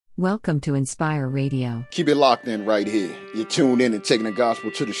Welcome to Inspire Radio. Keep it locked in right here. You're tuned in and taking the gospel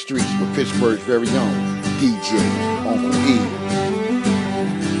to the streets with Pittsburgh's very own DJ Uncle E.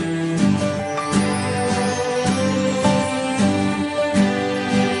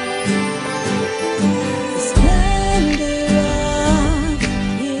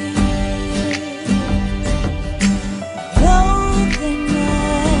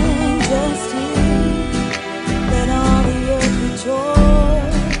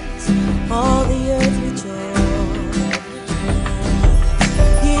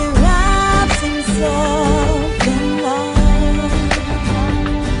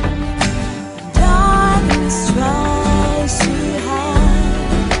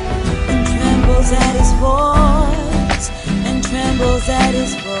 At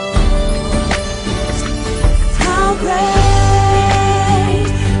his voice, how great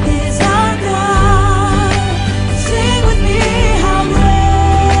is our God? Sing with me, how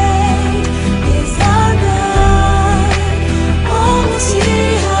great is our God? Oh, we'll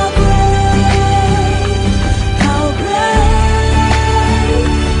see how great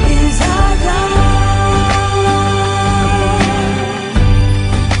is our God.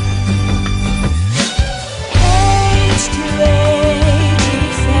 Age to age.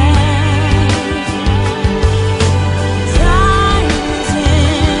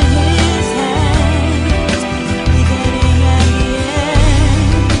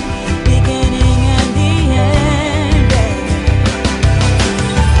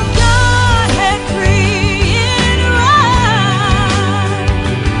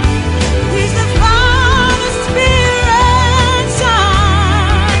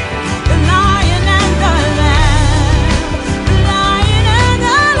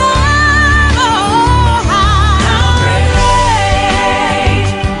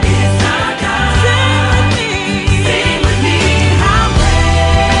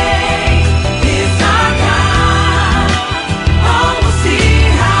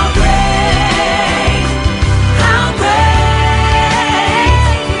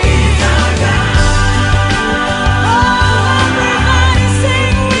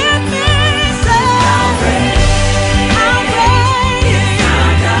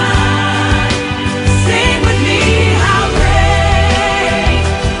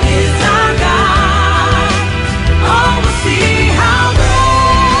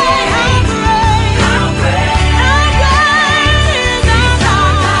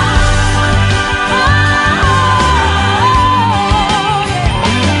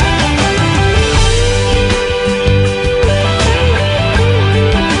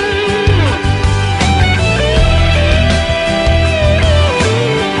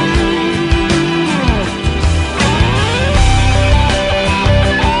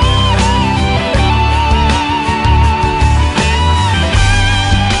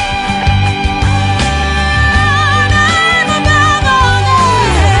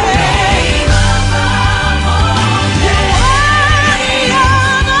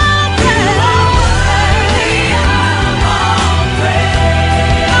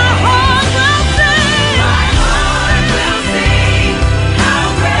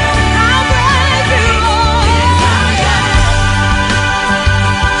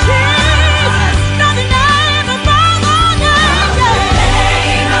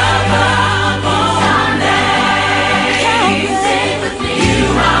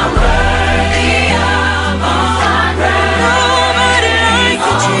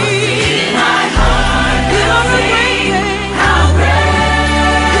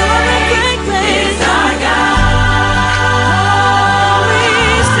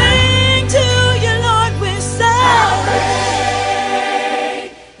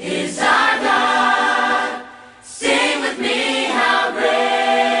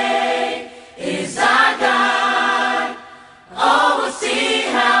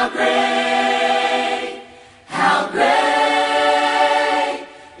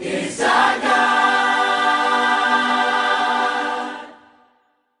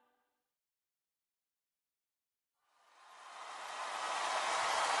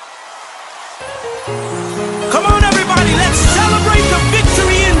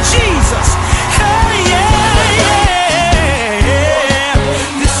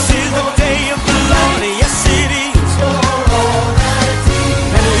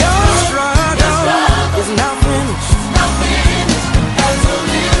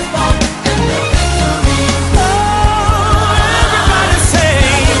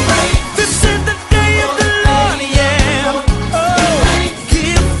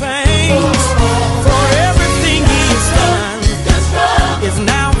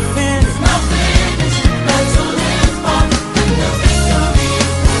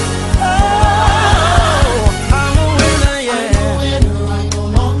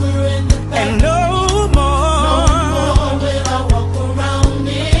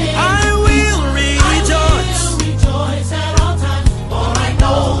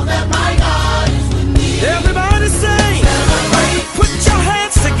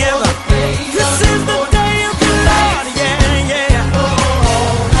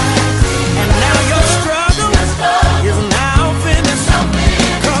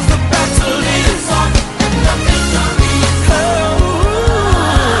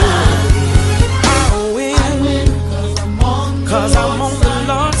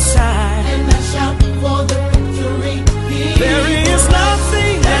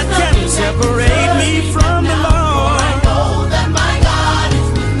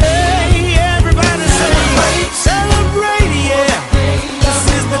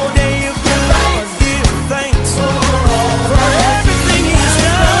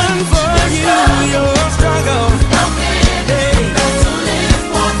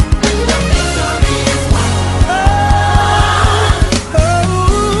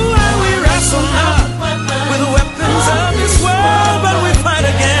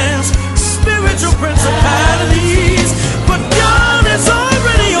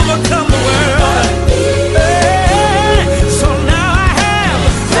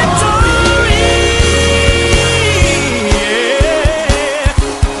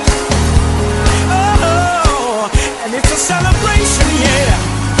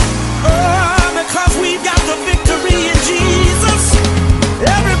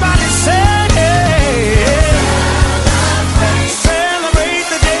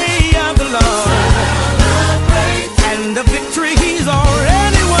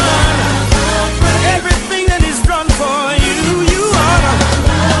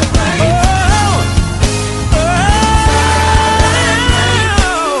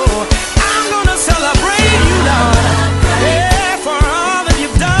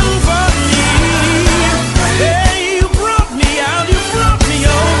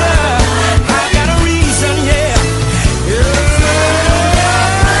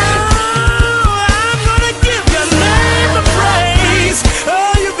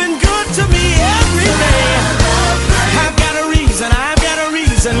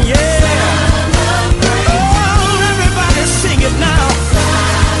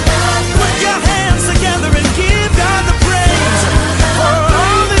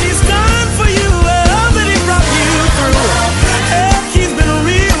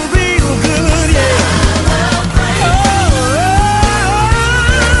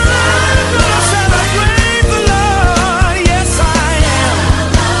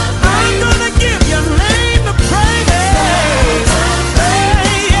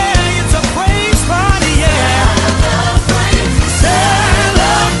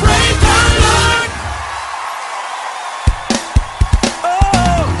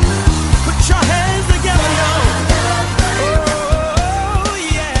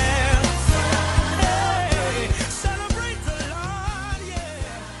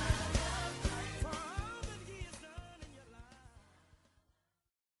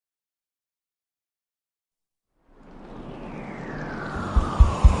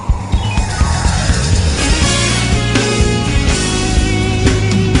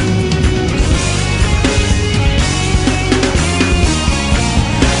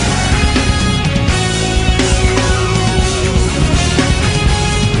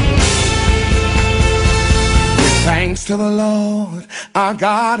 to the Lord, our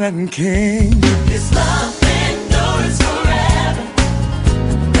God and King. His love endures forever.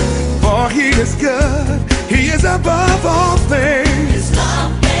 For he is good, he is above all things. His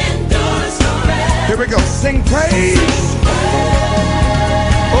love endures forever. Here we go, sing praise.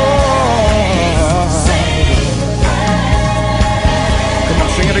 Oh, come on,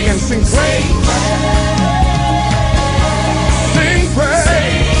 sing it again, sing praise. Sing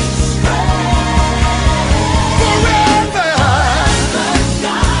praise.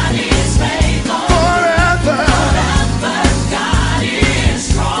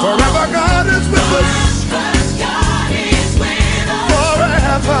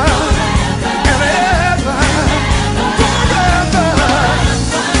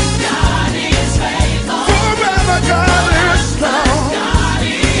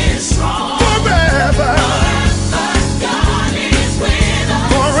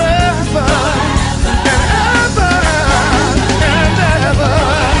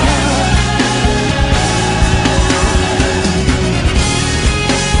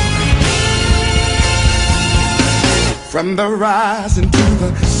 From the rising to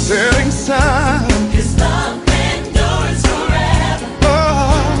the setting sun, His love endures forever.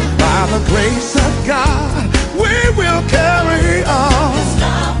 oh, by the grace of God, we will carry on. His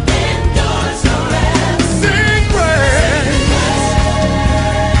love endures forever. Sing praise.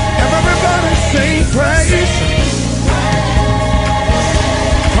 Everybody sing praise.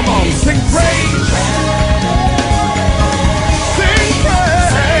 Come on, sing praise. Sing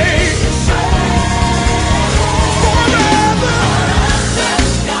praise.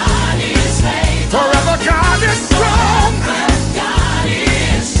 Forever God is strong.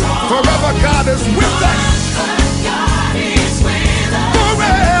 Forever God is with us.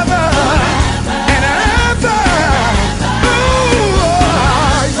 Forever and ever. Ooh,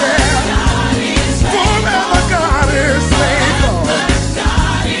 yeah. Forever God is faithful.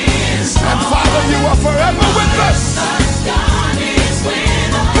 And Father, you are forever with us.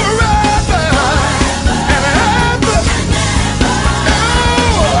 Forever and ever.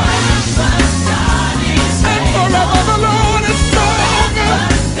 Forever the Lord is strong.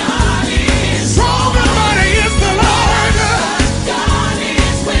 Strong and mighty is the Lord.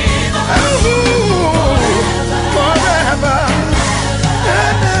 Forever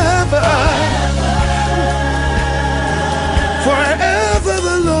and ever. Forever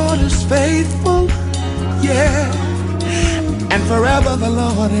the Lord is faithful. Yeah. And forever the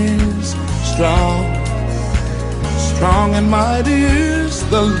Lord is strong. Strong and mighty is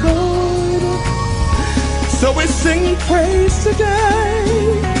the Lord. So we sing praise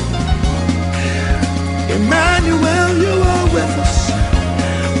today. Emmanuel, you are with us.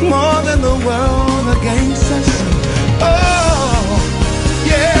 More than the world against us. Oh,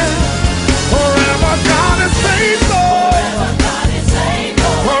 yeah. Forever God is faithful.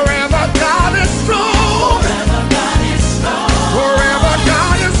 Forever God is strong. Forever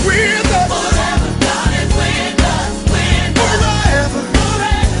God is with us. Forever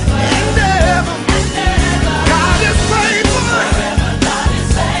and ever. God is faithful.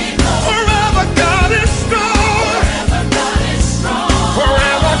 Forever God is strong.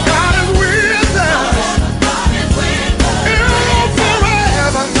 Forever God is with us.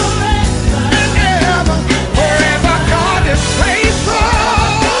 Forever and ever. Forever God is faithful.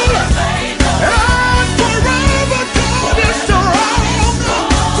 And forever God is strong.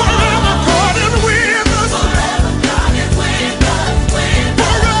 Forever God is with us.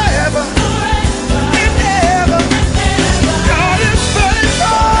 Forever and ever. God is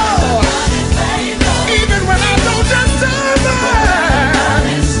faithful. Even when I don't deserve it.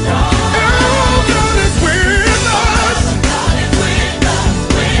 Oh, God is with us.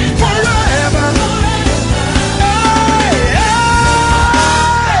 Forever. Hey,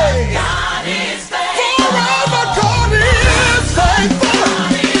 hey. Forever God is faithful.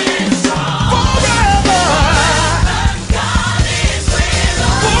 Forever.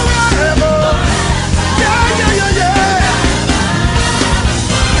 Forever. Yeah, yeah, yeah, yeah.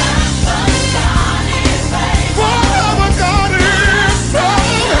 Forever God is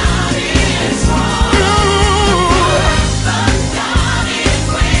strong.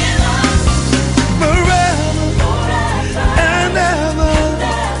 Forever and ever.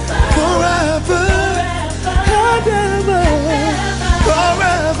 Forever and ever.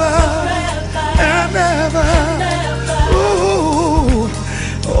 Forever and ever. Ooh,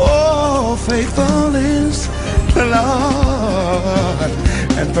 oh, faithful is the Lord,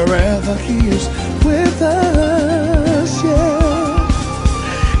 and forever He is with us, yeah.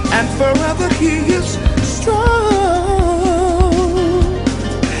 And forever He is strong.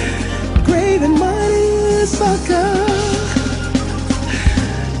 Great and mighty is our God.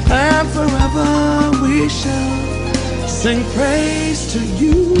 and forever we shall sing praise to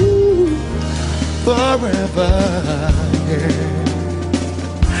you forever. Yeah.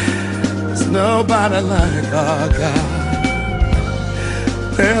 There's nobody like our God.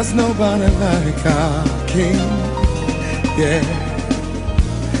 There's nobody like our King. Yeah.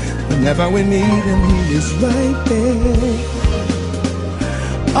 Whenever we need him, he is right there.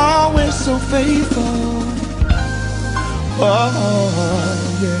 Always so faithful. Oh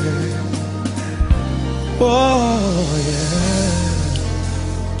yeah. Oh yeah.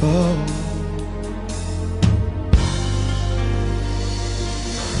 Oh.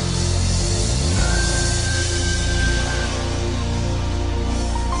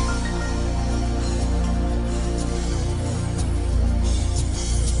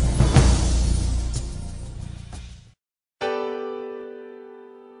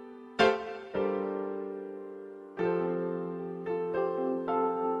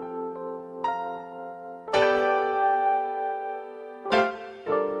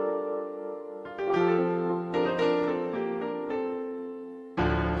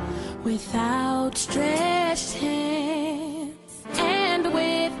 With outstretched hands and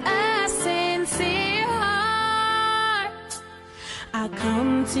with a sincere heart, I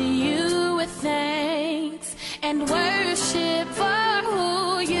come to you with thanks and worship for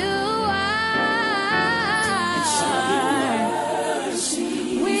who you are.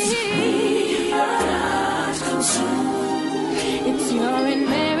 We are not consumed. It's your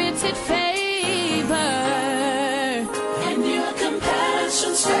unmerited favor and your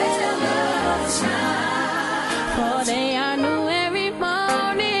compassion fail us not, for they are new every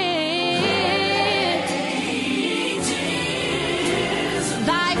morning.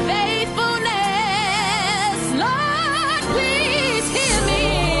 Thy faithfulness, Lord, please hear me.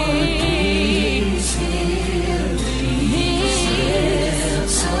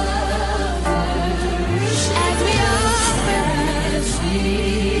 As we offer,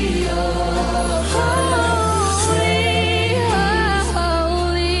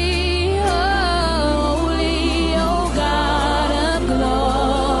 holy, oh God of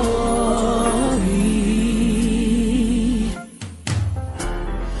glory.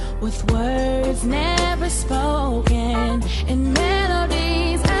 With words never spoken and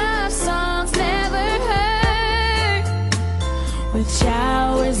melodies of songs never heard, with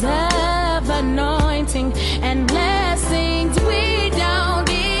showers of anointing and blessings we don't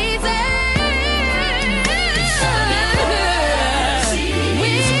deserve.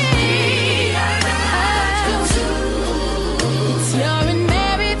 It's your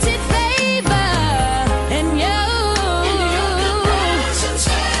unmerited favor and your compassion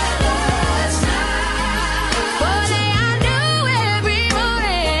fail us not, for they are new every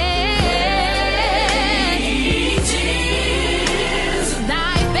morning.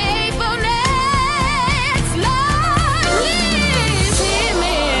 Thy faithfulness, Lord, please hear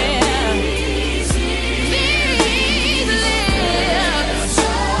me. These lips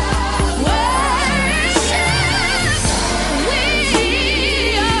worship we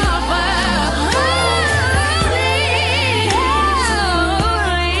offer.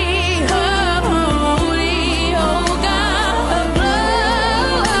 Holy, oh God of glory.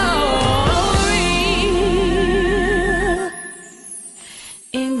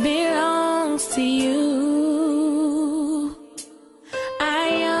 It belongs to you.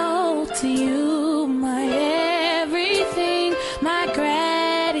 I owe to you my everything, my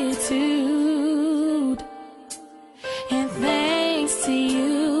gratitude, and thanks to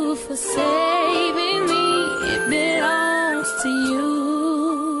you for saving me. It belongs to you.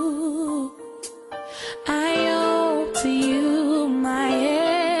 I owe to you my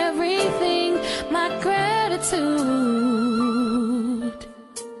everything, my gratitude,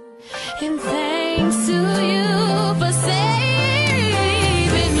 and thanks to you for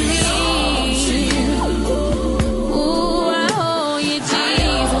saving me. Ooh, I owe you,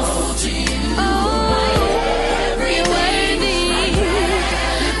 Jesus. Oh, you're worthy.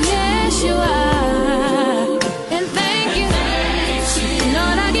 Yes, you are. And thank you.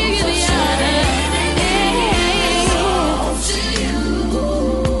 Lord, I give you the honor.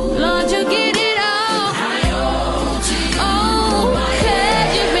 Lord, you get it all. Oh,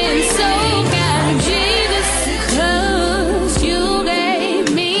 'cause you've been so kind, Jesus.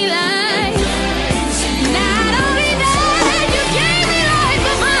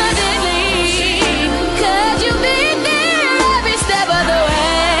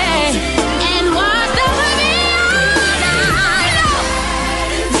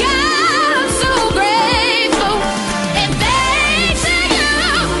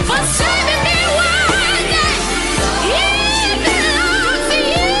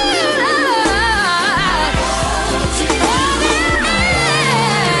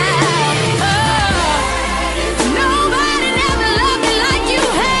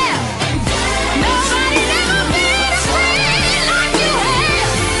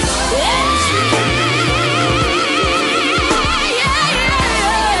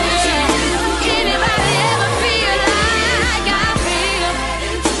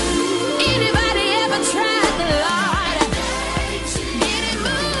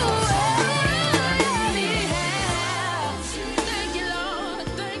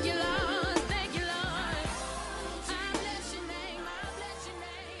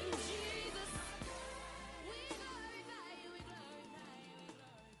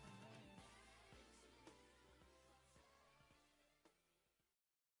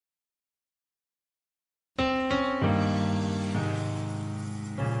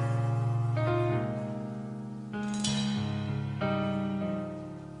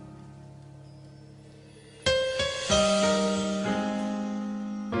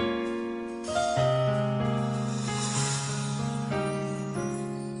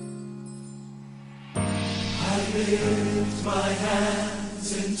 lift my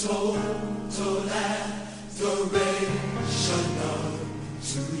hands in total adoration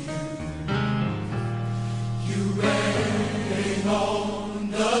unto you. You reign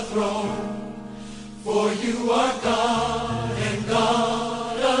on the throne, for you are God and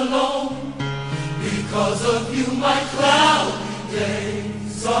God alone. Because of you my cloudy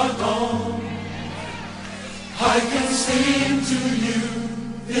days are gone. I can sing to you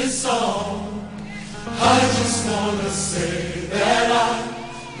this song. I just want to say that I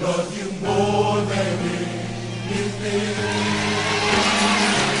love you more than anything.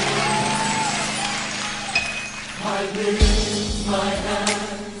 I lift my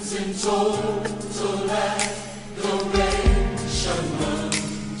hands in total adoration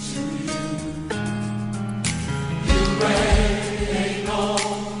unto you. You reign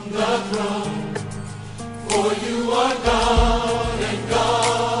on the throne, for you are God and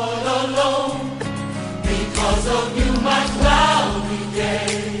God alone. Because of you my cloudy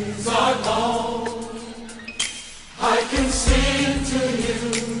days are gone. I can sing to you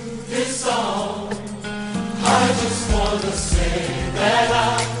this song. I just want to say that I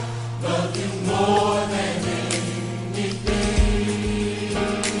love you more than anything.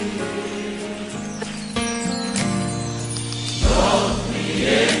 Love me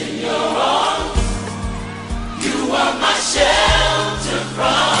in your arms. You are my shelter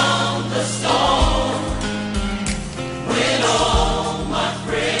from the storm. When all my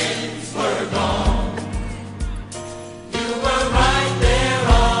friends were gone, you were right there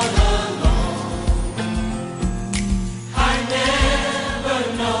all along. I never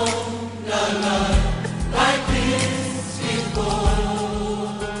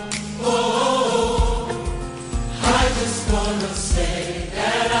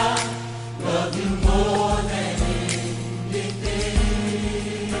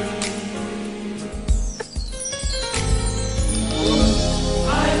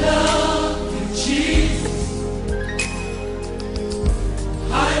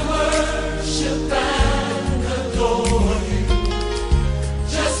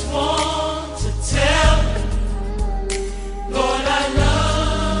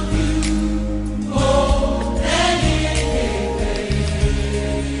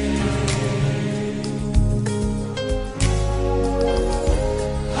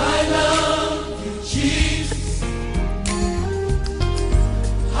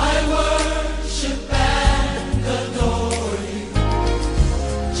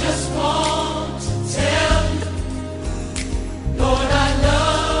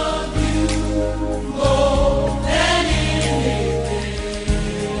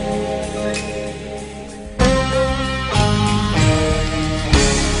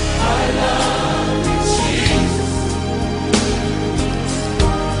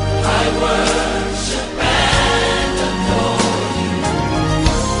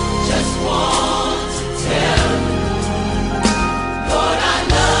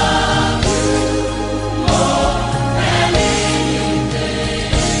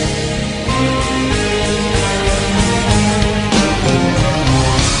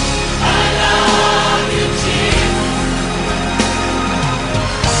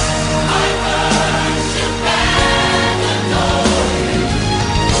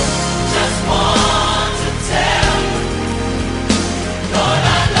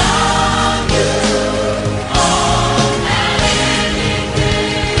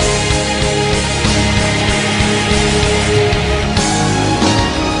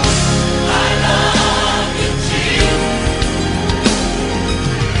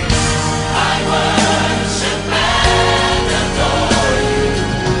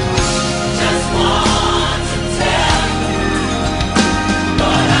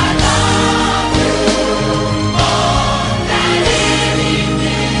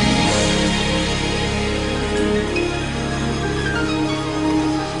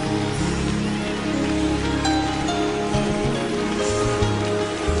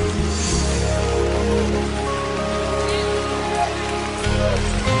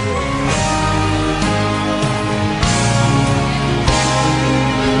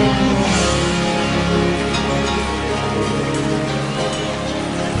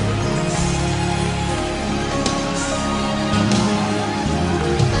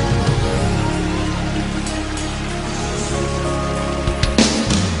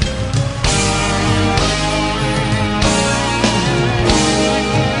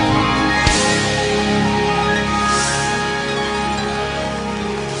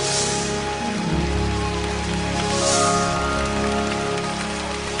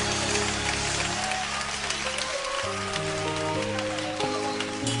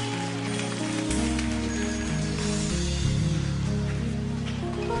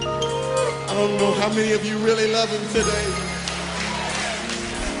don't know how many of you really love him today,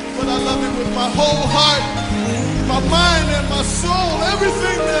 but I love him with my whole heart, my mind and my soul,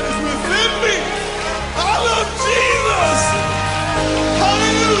 everything that is within me. I love Jesus.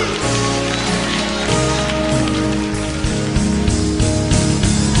 Hallelujah.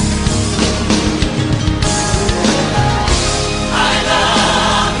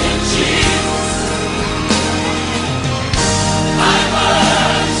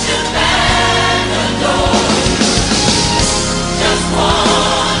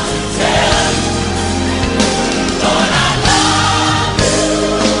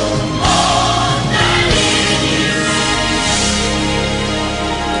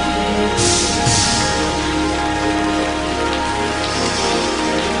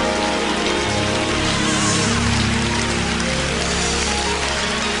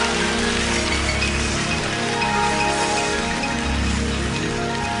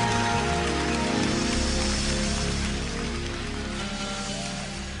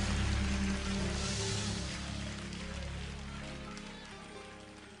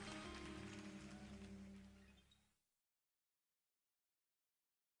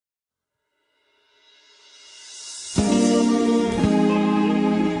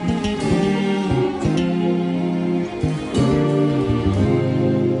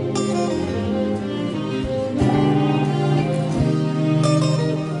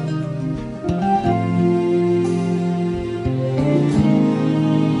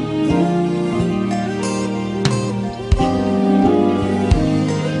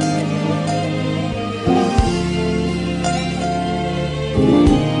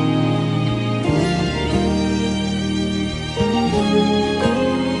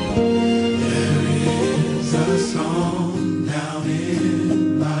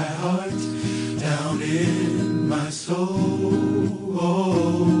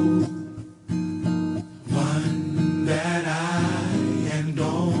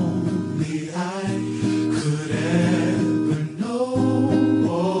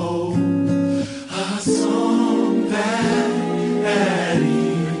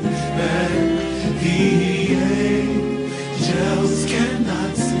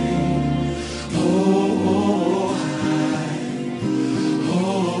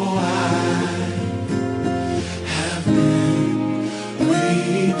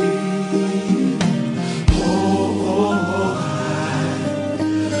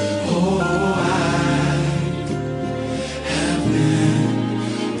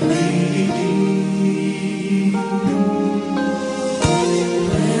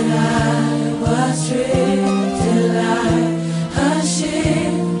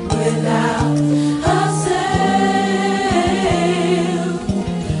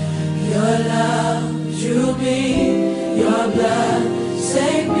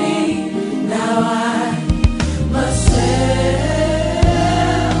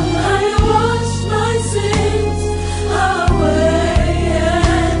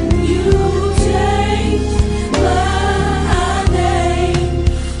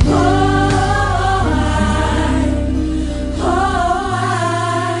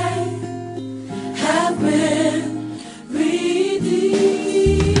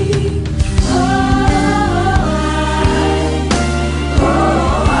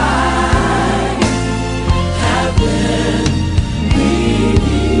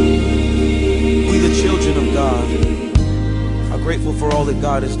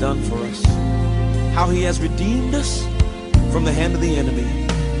 God has done for us, how he has redeemed us from the hand of the enemy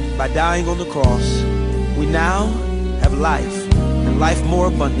by dying on the cross. We now have life, and life more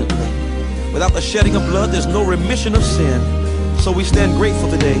abundantly. Without the shedding of blood, there's no remission of sin. So we stand grateful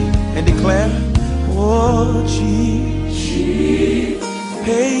today and declare, oh, Jesus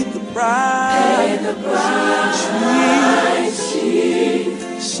paid the price,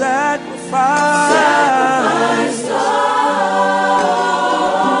 Jesus sacrificed.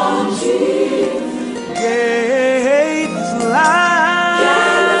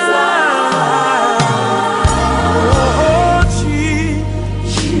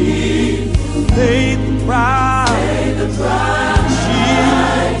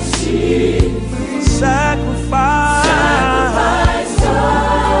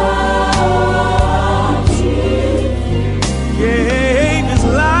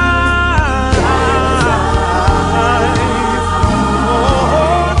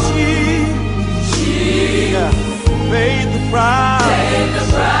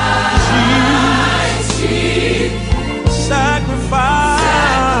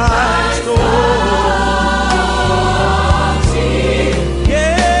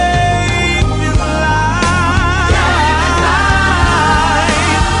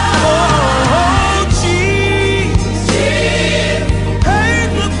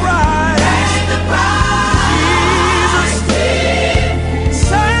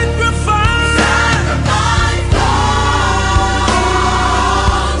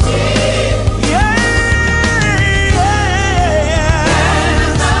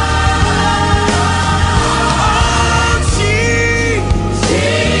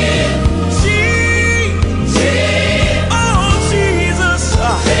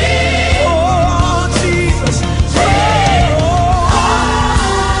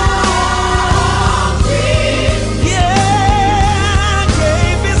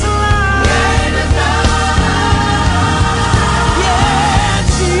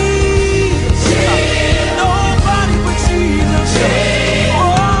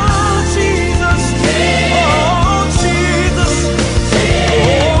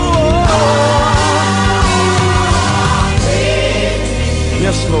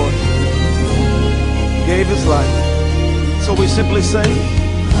 Lord. Gave his life. So we simply say,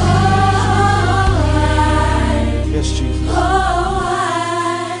 yes, Jesus. I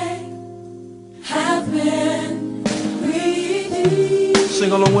have been redeemed.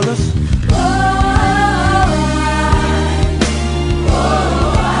 Sing along with us.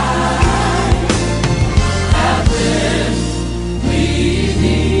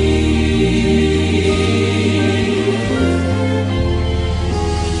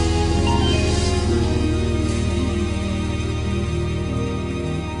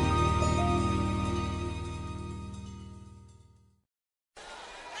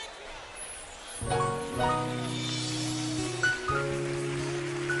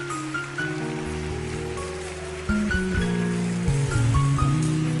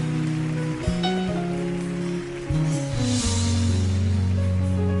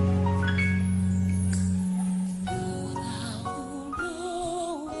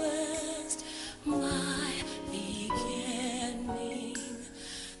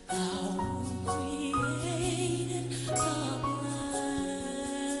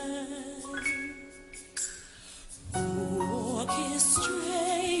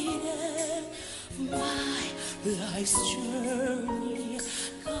 Life's journey,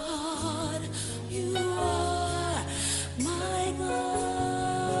 God, you are my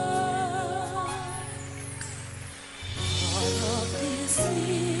God. All of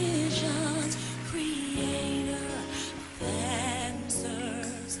decisions, creator of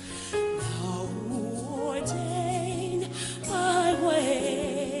answers, now ordained my way.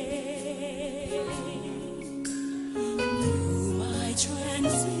 Through my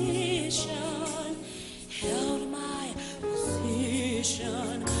transition, held my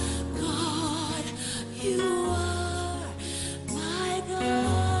position. God, you are my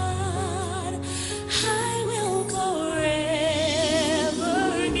God. I will forever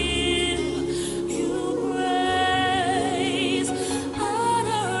give you praise,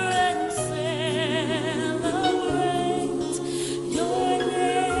 honor, and celebrate your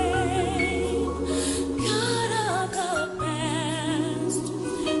name. God of the past,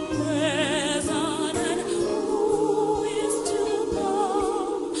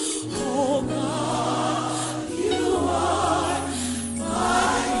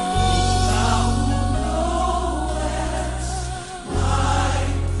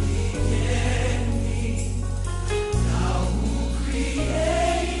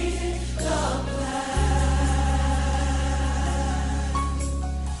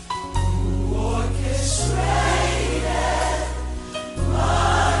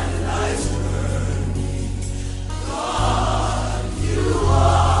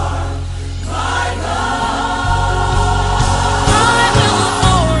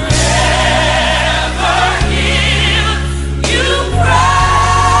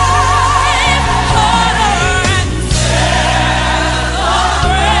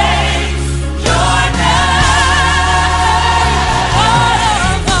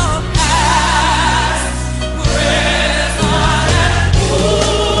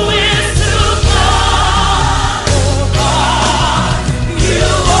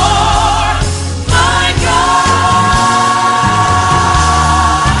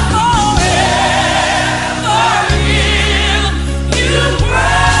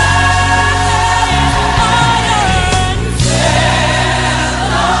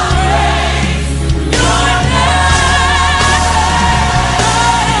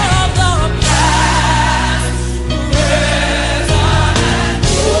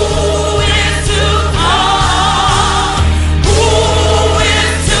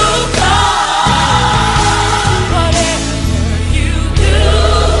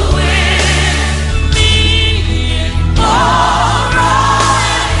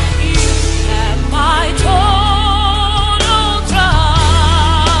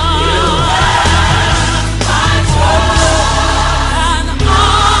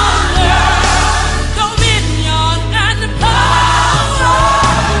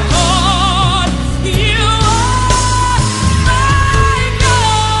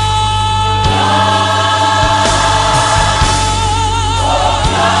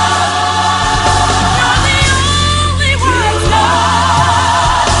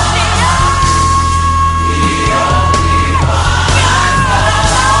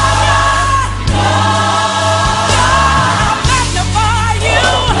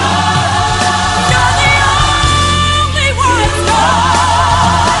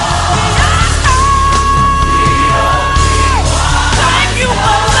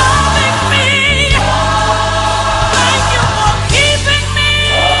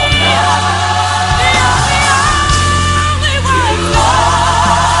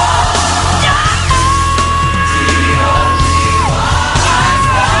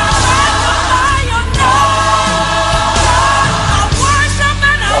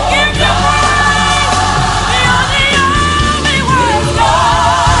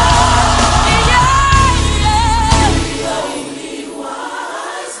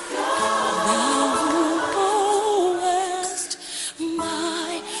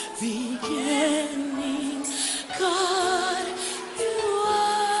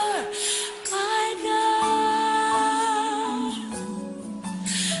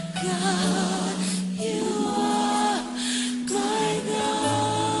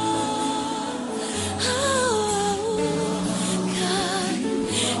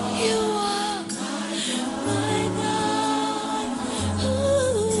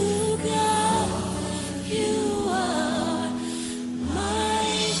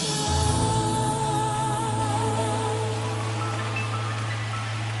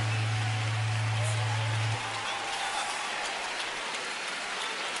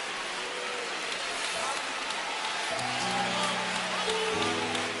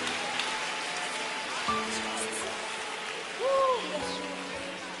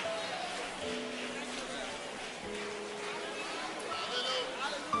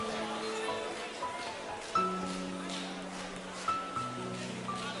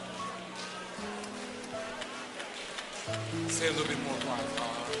 Say a little bit more quiet.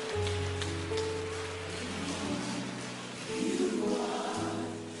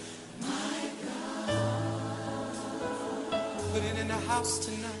 Put it in the house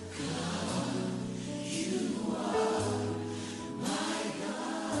tonight. You are my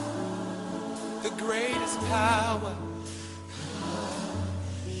God. The greatest power.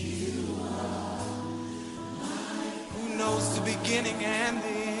 You are my God. Who knows the beginning and the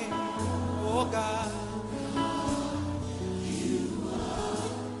end? Oh God.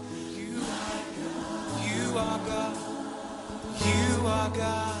 You are God. You are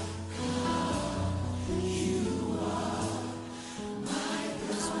God.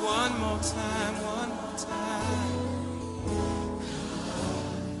 One more time, one more time.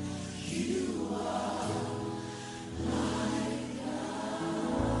 You are my God.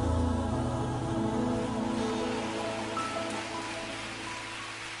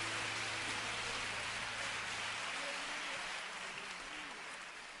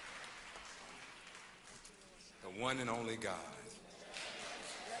 The one and only God.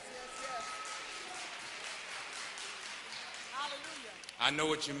 I know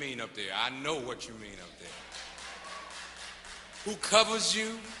what you mean up there. I know what you mean up there. Who covers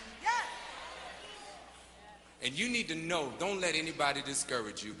you? And you need to know, don't let anybody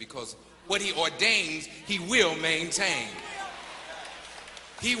discourage you, because what he ordains, he will maintain.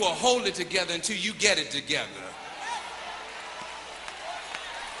 He will hold it together until you get it together.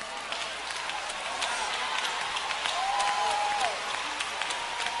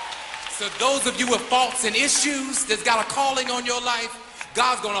 So those of you with faults and issues that's got a calling on your life,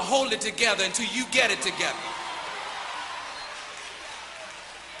 God's going to hold it together until you get it together.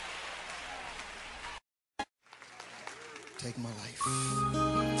 Take my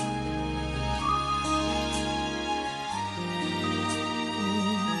life.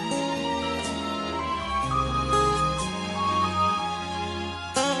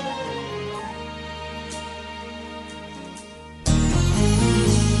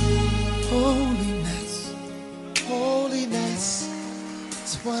 Holiness, holiness,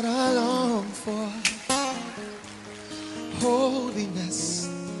 it's what I long for. Holiness,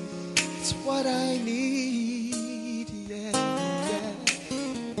 it's what I need, yeah, yeah.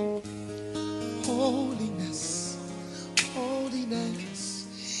 Holiness, holiness,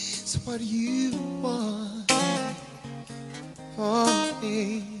 it's what you want for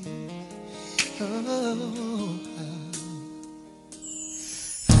me. Oh,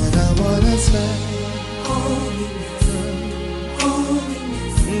 and I wanna say, Holiness,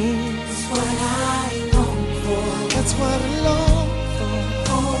 holiness is what I long for. that's what I long for.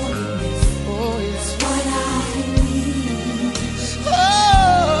 Holiness Oh, is yes. what I need.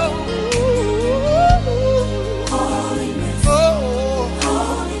 Holiness,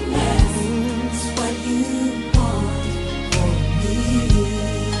 holiness is what you want for me.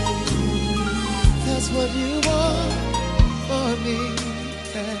 That's what you want for me.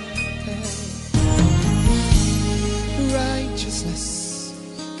 Righteousness,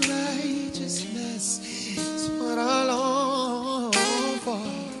 righteousness is what I long for.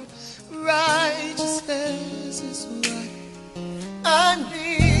 Righteousness is what I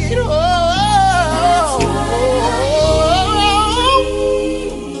need.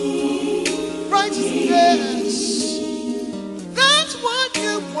 Righteousness, that's what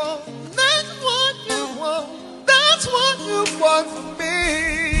you want. That's what you want. That's what you want from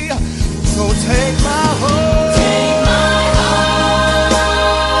me. So take my heart.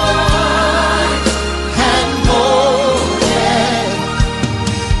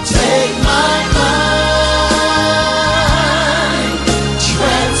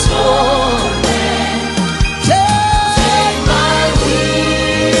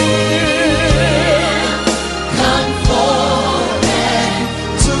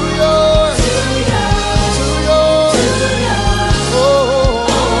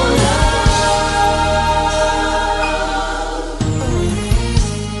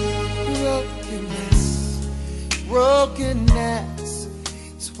 Brokenness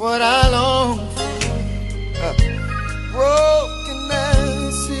is what I long for.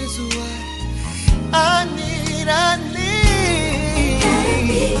 Brokenness is what I need. I need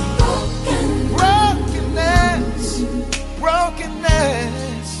brokenness,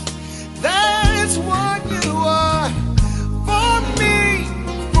 brokenness. That is what you are for me,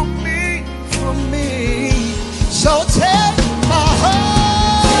 for me, for me. So take my heart.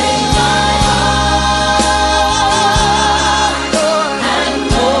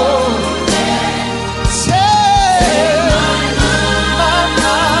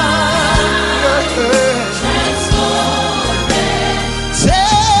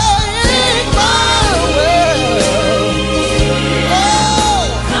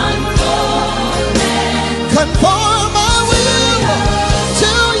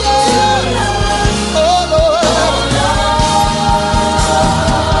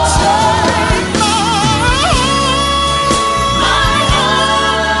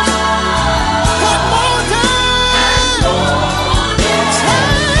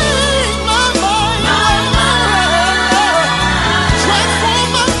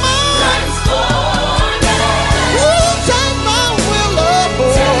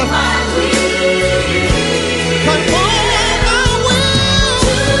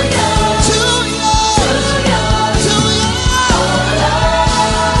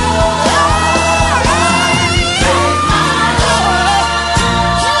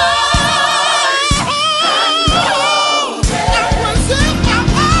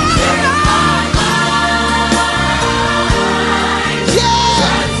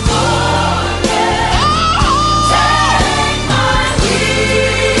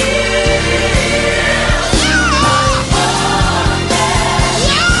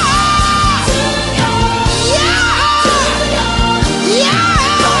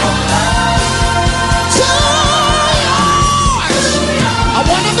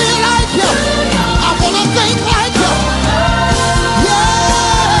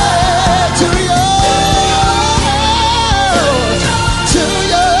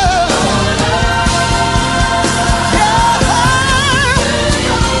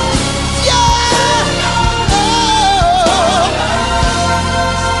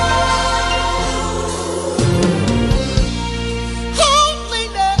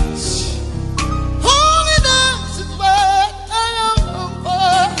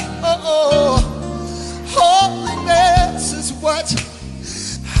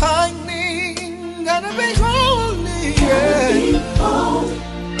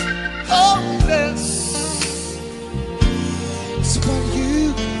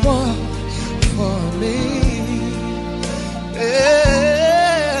 you are for me.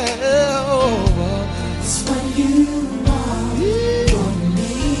 Yeah, oh, It's what you are for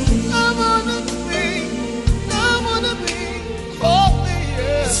me. I wanna be holy,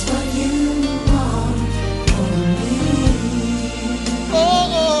 yeah. It's what you are for me. Oh,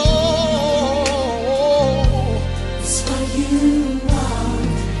 It's what you are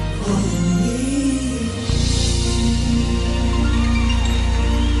for me.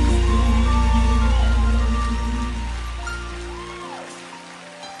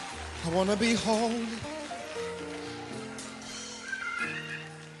 I wanna be holy.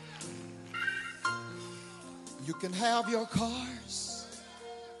 You can have your cars.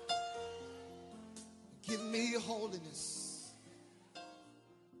 Give me holiness.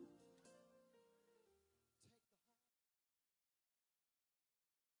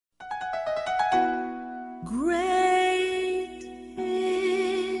 Great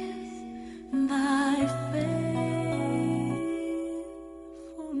is thy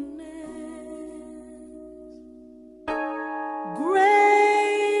faithfulness.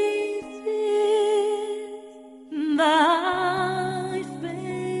 Great is thy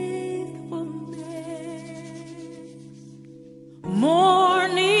faithfulness.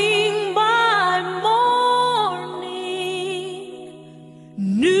 Morning by morning,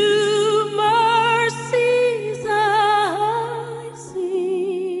 new mercies I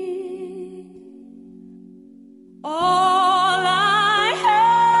see. All I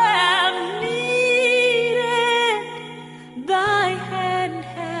have needed, thy hand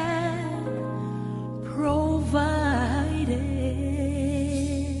hath provided.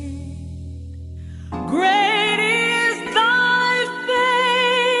 Great is thy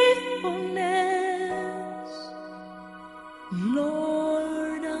faithfulness,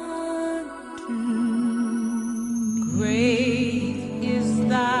 Lord, unto me. Great is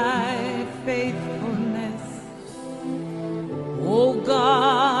thy faithfulness, O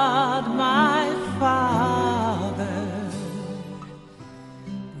God, my Father.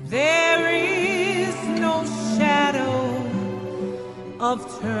 There is no shadow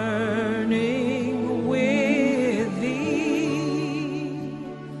of turning with thee.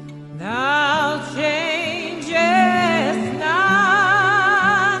 Thou changest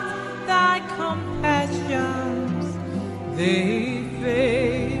not, thy compassions, they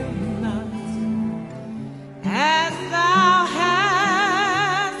fail not. As thou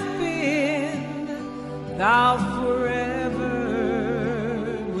hast been, thou forever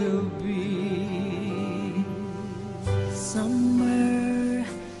will be. Summer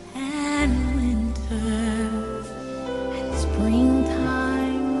and winter and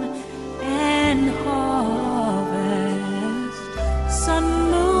springtime and harvest, sun,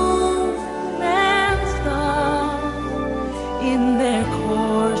 moon, and star in their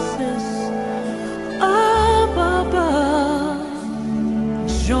courses up above,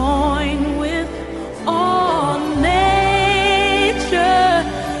 join with all nature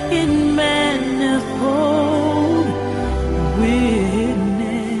in manifold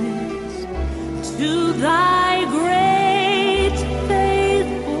witness to thy great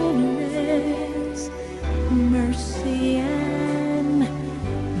faithfulness, mercy and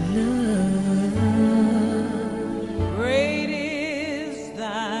love. Great is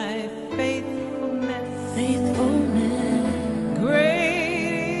thy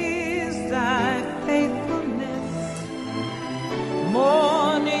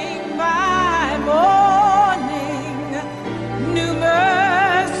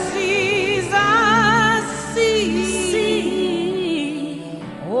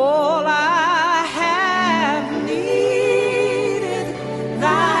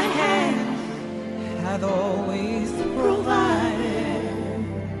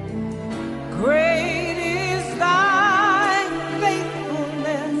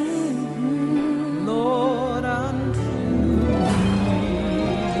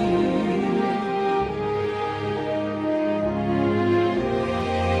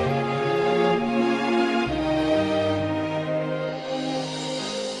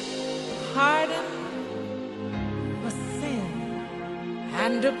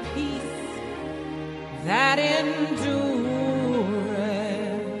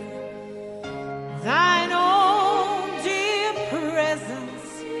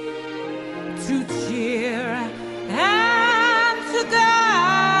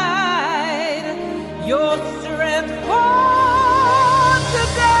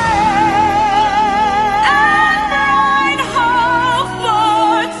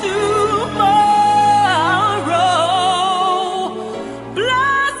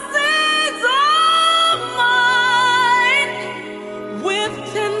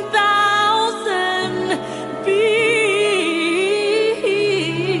with 10,000 beside.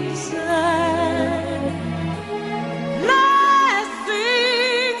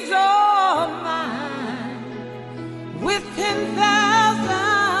 Blessings are mine with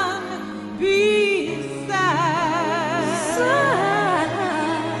 10,000 beside.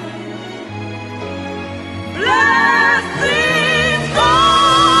 Blessings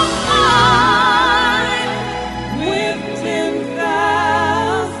are mine with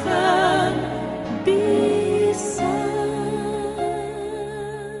 10,000 beside.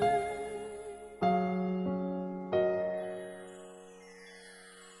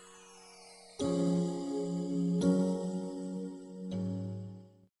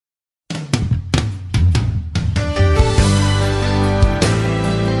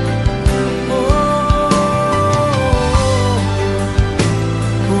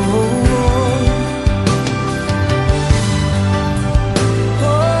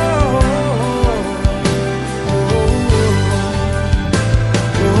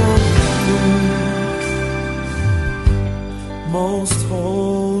 Most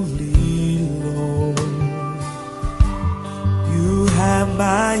holy Lord, you have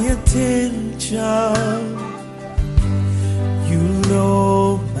my attention. You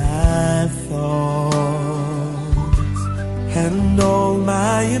know my thoughts and all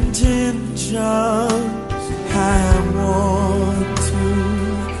my intentions. I want to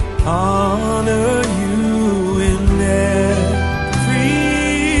honor you in every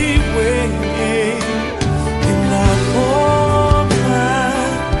way. And I pour my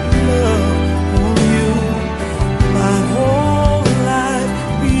love on you. My whole life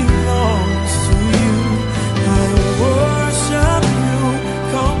belongs to you. I worship you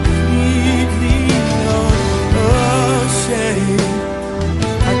completely unashamed.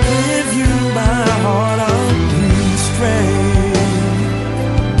 I give you my heart unrestrained.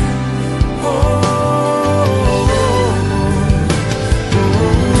 Oh,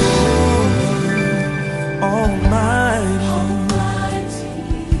 Almighty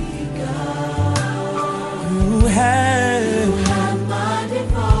God, you have my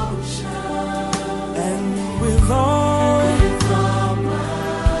devotion, and with all my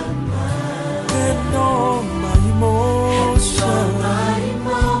mind and all my emotion,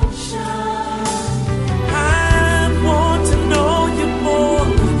 I want to know you more,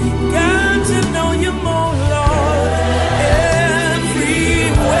 got to know you more, Lord, every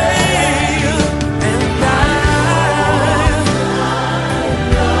way. And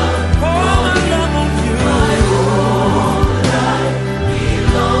all my love on you,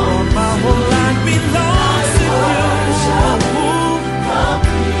 Lord, my whole life belongs to you.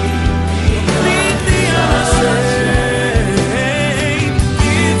 Completely unashamed,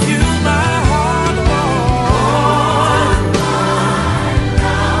 give you my heart, Lord.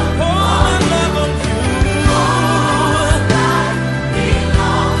 All my love on you, whole life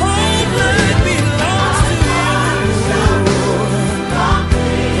belongs to you.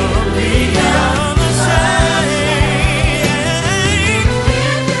 Completely unashamed,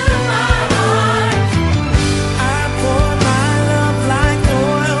 I pour my love like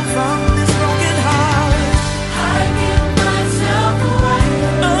oil from this broken heart. I give myself away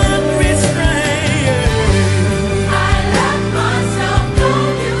unrestrained. I let myself go,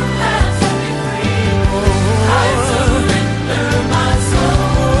 you have set me free. I surrender my soul.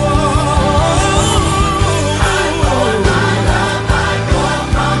 I pour my love like oil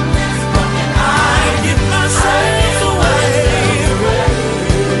from this broken heart. I give myself away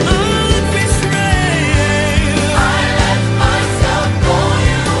unrestrained. I let myself go,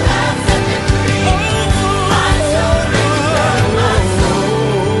 you have set me free. I surrender my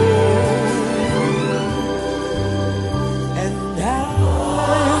soul. And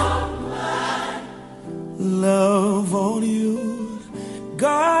love on you,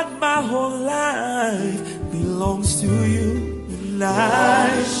 God, my whole life belongs to you. And I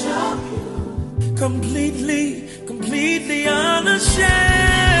completely unashamed.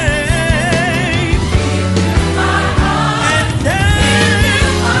 And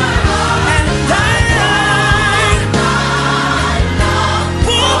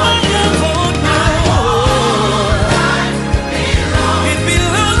pour my love on you. It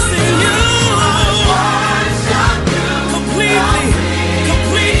belongs to you. Completely.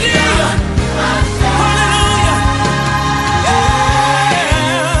 Hallelujah.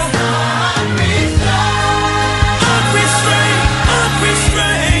 Yeah. Unrestrained.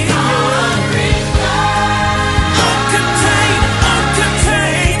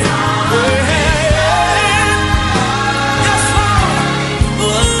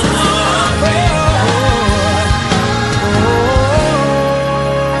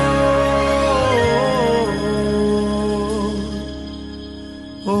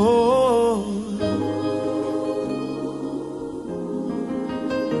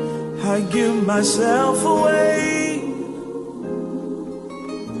 myself away,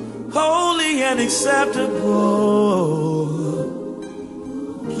 holy and acceptable,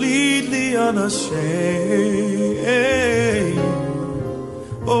 completely unashamed.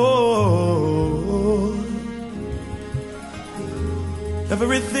 Oh,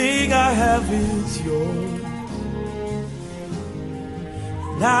 everything I have is yours,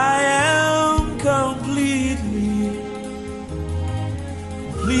 and I am completely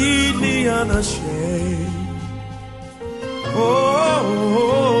unashamed.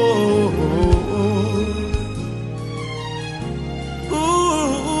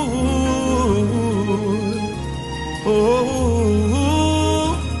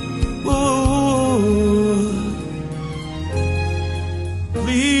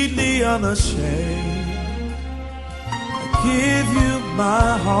 Completely unashamed. I give you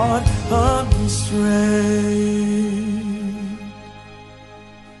my heart unrestrained.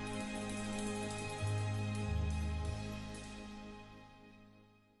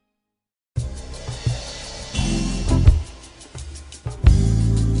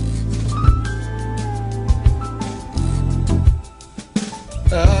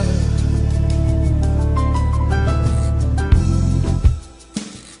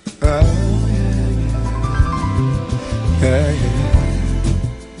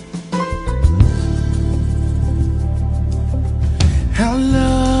 How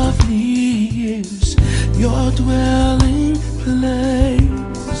lovely is your dwelling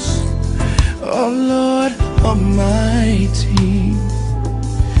place, oh Lord Almighty.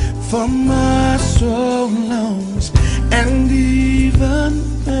 For my soul longs and even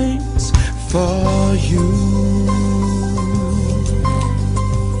thanks for you.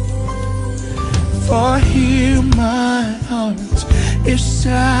 For here my heart is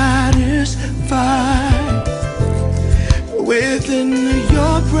satisfied within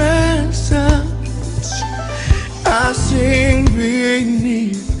your presence. I sing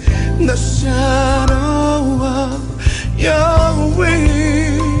beneath the shadow of your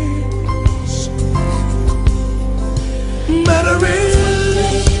wings. Better is one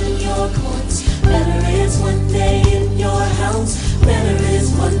day in your courts, better is one day in your house, better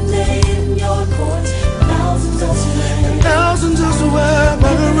is one day in your courts, thousands elsewhere. Thousands elsewhere,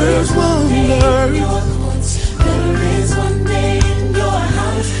 better is one day in your courts, better is one day in your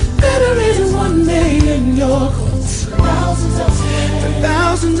house, better is one day in your courts, thousands elsewhere.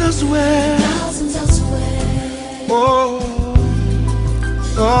 thousands elsewhere. Thousands elsewhere. Oh,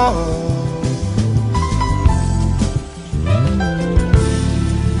 oh.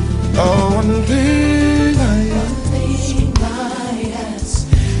 Oh, one thing I ask,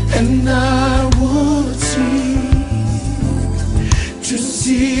 and I would to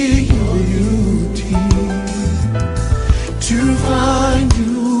see your beauty, to find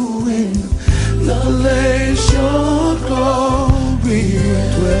you in the place your glory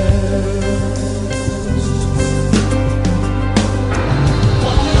dwells.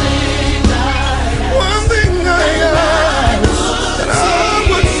 One thing I ask, and I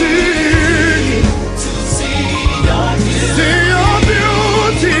would to see your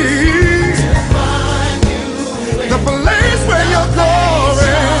beauty, the place where your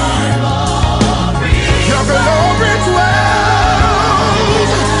glory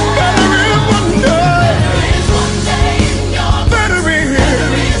dwells. Better is one day. Better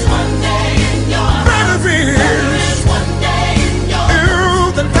is one day in your better is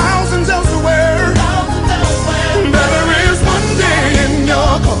than thousands elsewhere. Better is one day in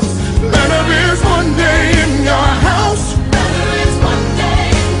your cause. Better is one day in your house.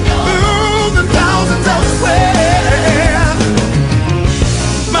 Than thousands elsewhere.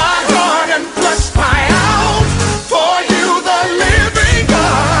 My heart and flesh cry out for you, the living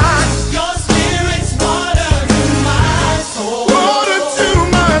God. Your spirit's water to my soul. Water to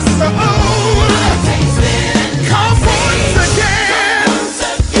my soul. Come once again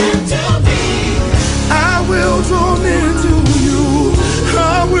To me, I will draw near to you.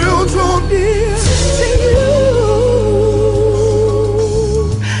 I will draw near to you.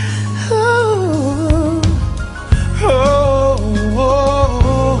 Oh, oh,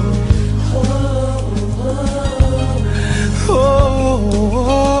 oh,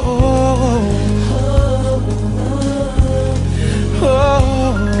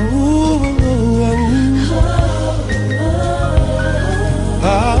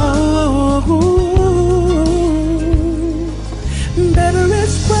 better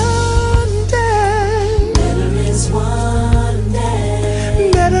is one day. better is one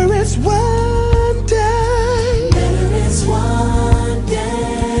day, Better is one day. better is one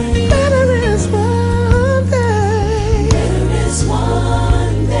day, Better is one day. better is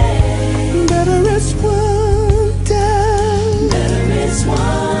one day, Better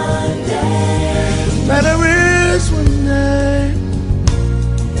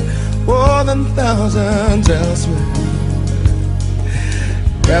thousands elsewhere.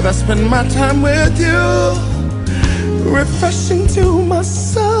 Rather spend my time with you. Refreshing to my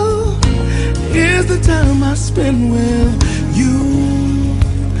soul is the time I spend with you,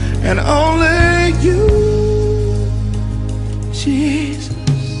 and only you, Jesus.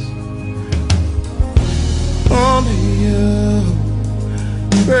 Only you,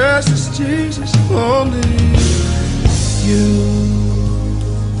 precious Jesus. Only you.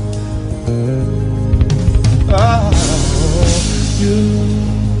 Oh, you.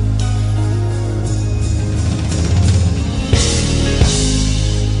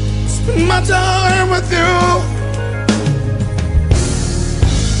 Spend my time with you.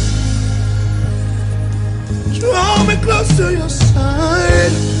 Draw me close to your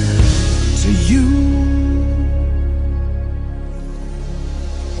side, to you.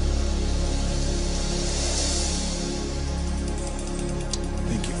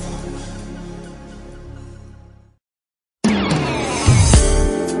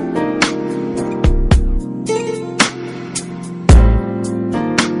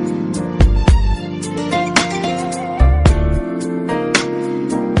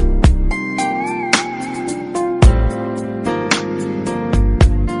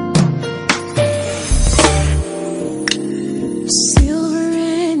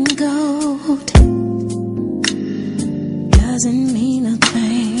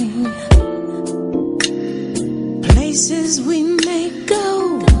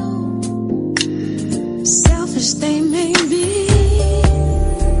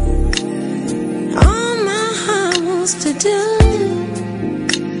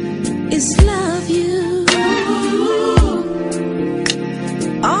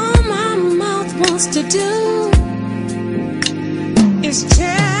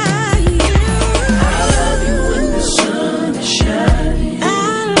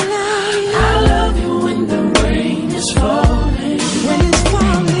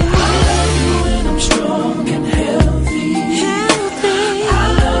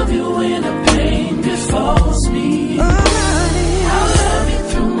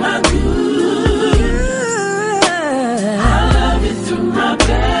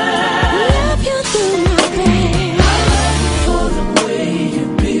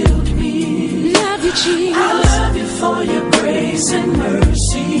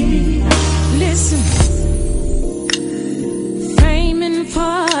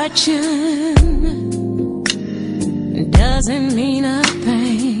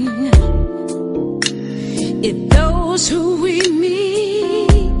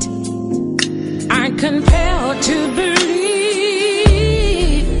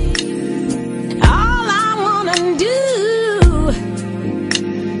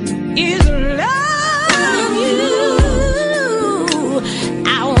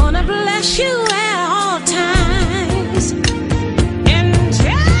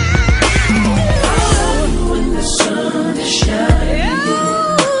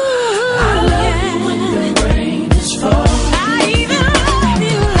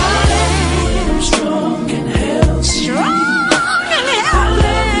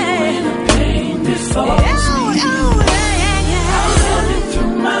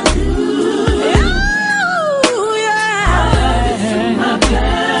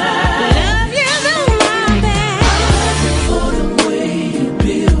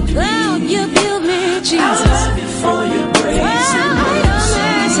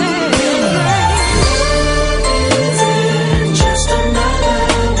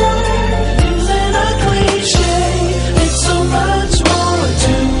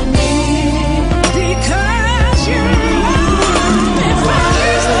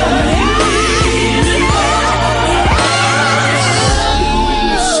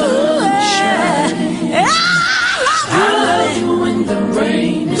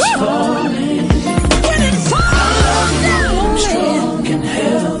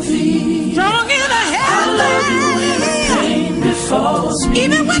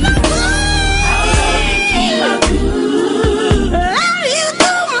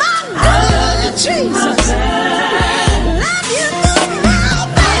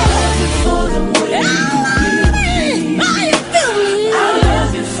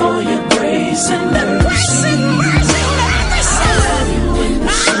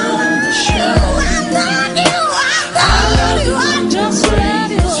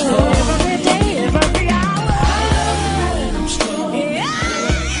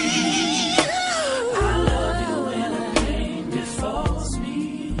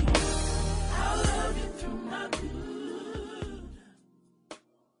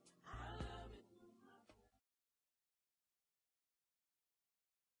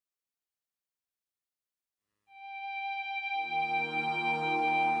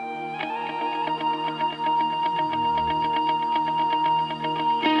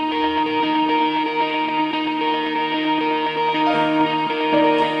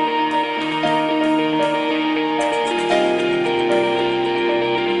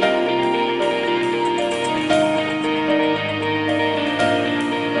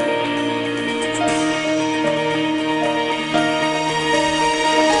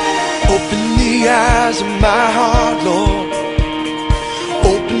 the eyes of my heart, Lord.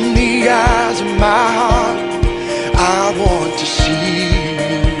 Open the eyes of my heart. I want to see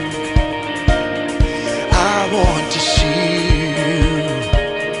you. I want to see you.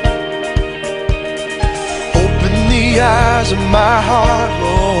 Open the eyes of my heart,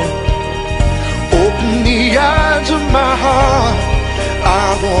 Lord. Open the eyes of my heart. I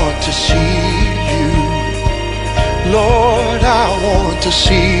want to see you. Lord, I want to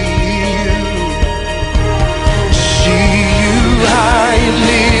see you. See you high and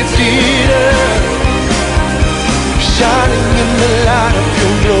lifted up, shining in the light of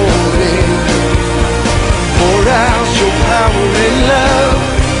your glory. Pour out your power and love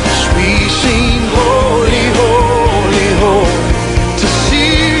as we sing holy, holy, holy. To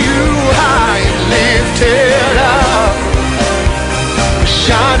see you high and lifted up,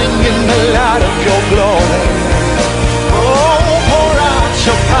 shining in the light of your glory. Oh, pour out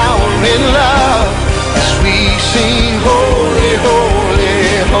your power and love as we sing holy, holy,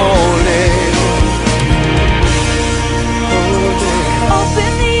 holy.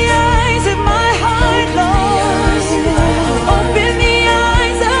 Open the eyes of my heart, Lord. Open the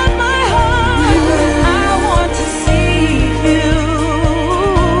eyes of my heart. I want to see you.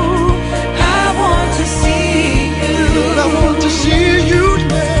 I want to see you. I want to see you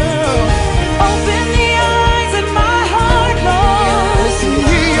now. Open the eyes of my heart, Lord.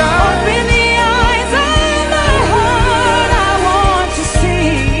 Open the eyes of my heart.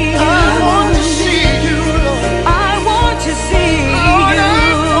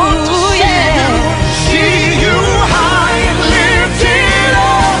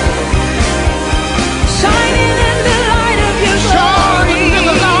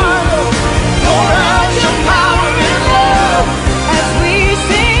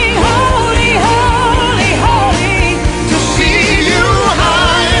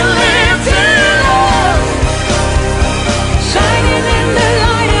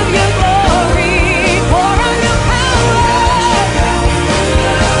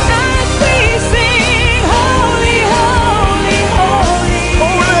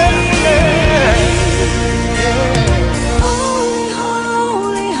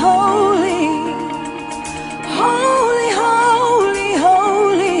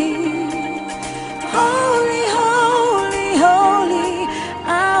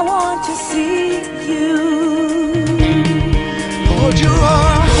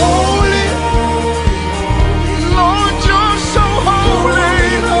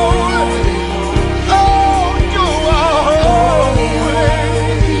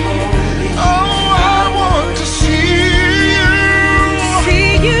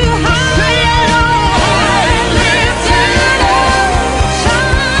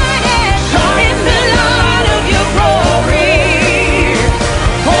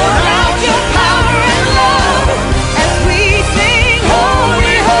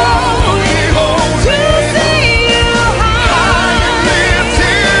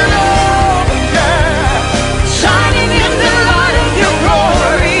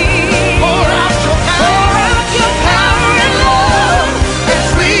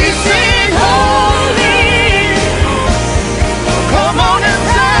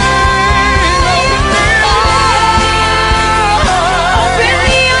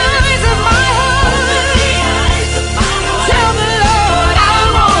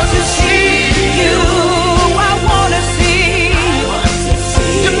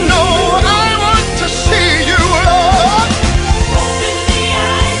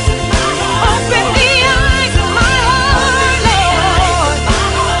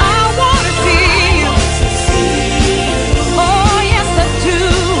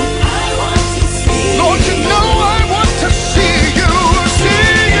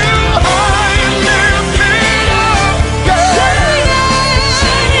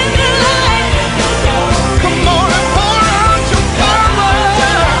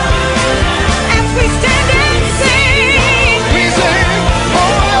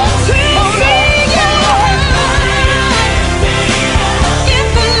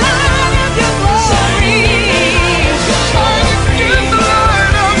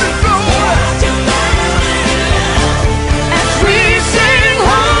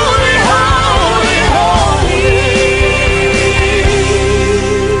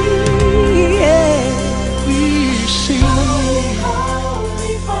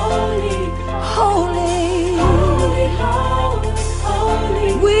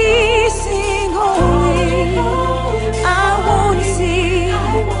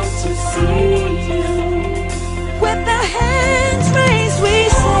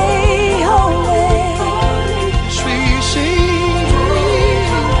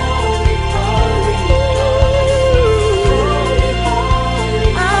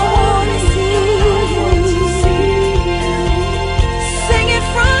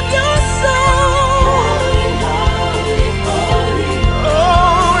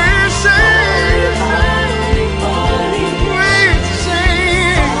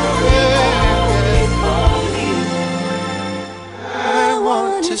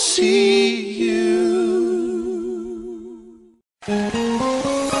 to see you.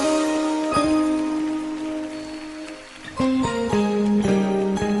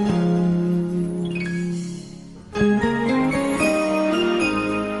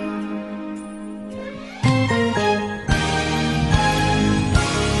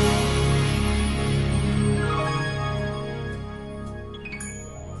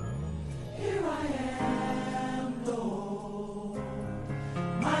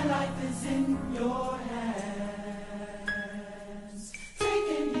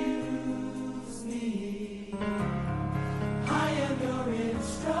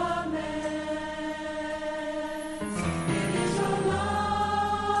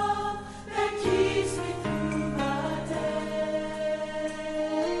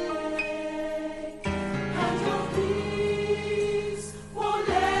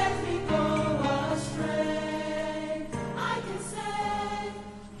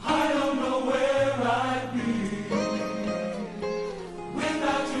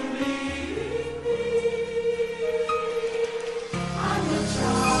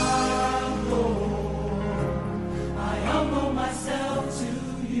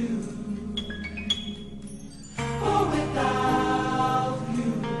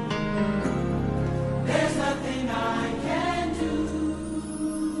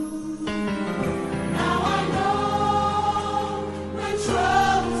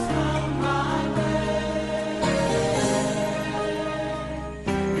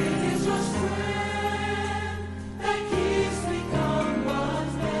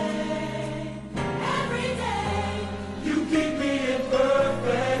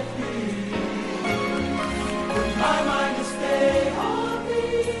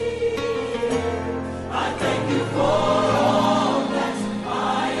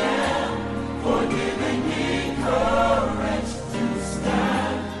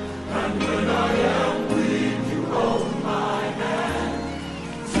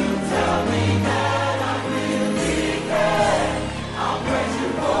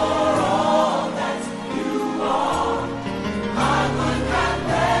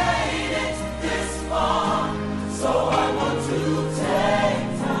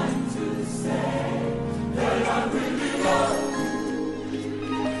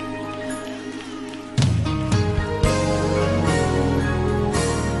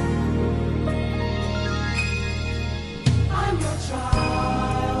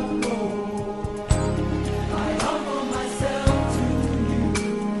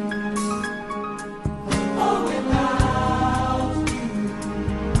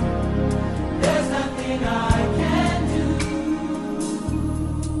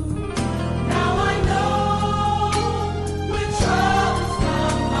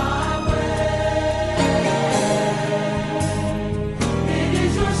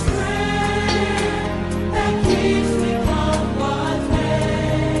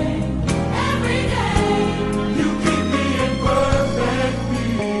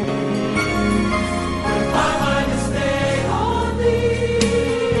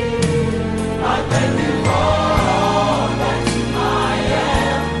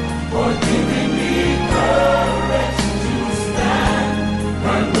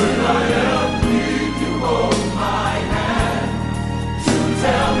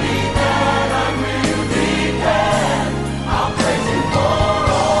 Tell me that I really care.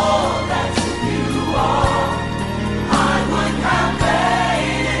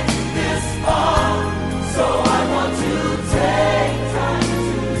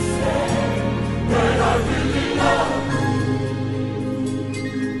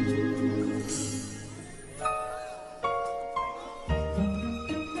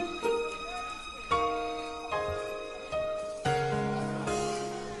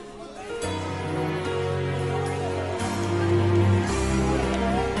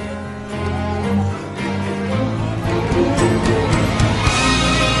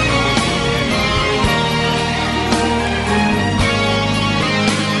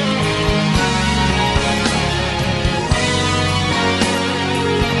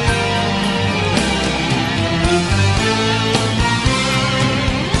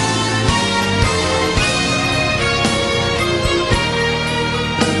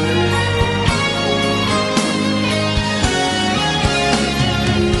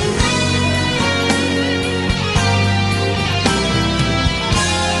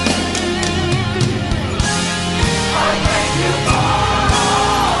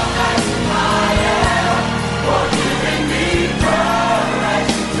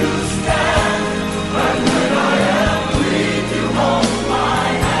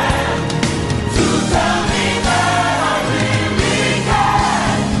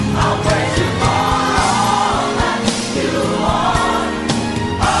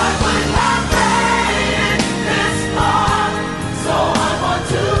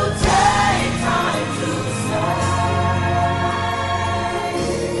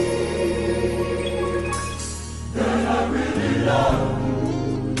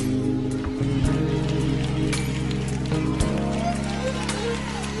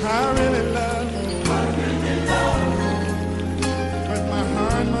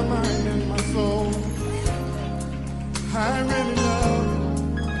 I really love you.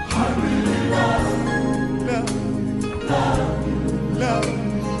 I really love you. Love you.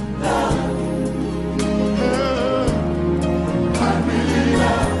 I really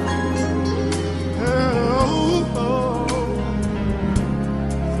love you.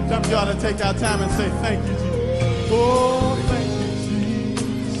 Sometimes you ought to take our time and say thank you, Jesus. Oh, thank you,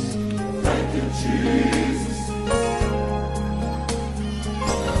 Jesus. Thank you, Jesus.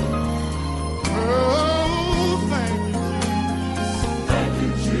 Oh, thank you, Jesus. Thank you,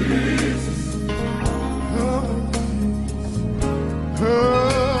 Jesus.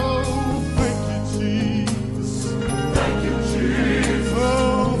 Oh, thank you, Jesus. Thank you, Jesus. Oh,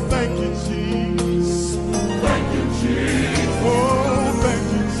 thank you, Jesus. Thank you, Jesus. Oh, thank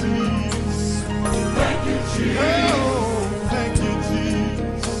you, Jesus. Thank you, Jesus. Oh, thank you,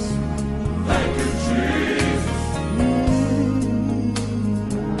 Jesus. Thank you, Jesus.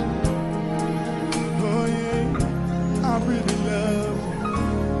 Oh, yeah. I really love you.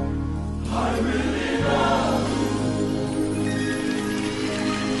 I really love you.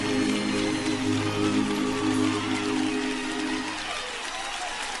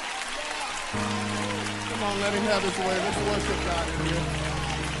 Come on, let him have his way. Let's worship God in here.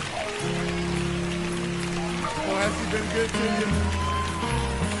 Oh, has he been good to you?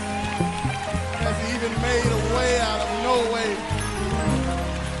 Has he even made a way out of no way?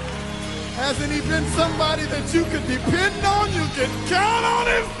 Hasn't he been somebody that you could depend on? You can count on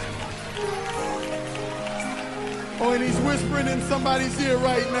him? Oh, and he's whispering in somebody's ear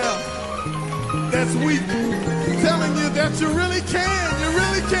right now that's weak, telling you that you really can, you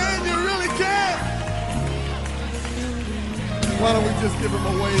really can, you really can. Why don't we just give him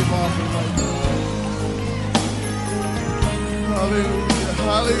a wave off him right now? Hallelujah,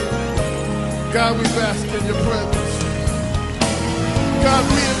 hallelujah. God, we bask in your presence. God,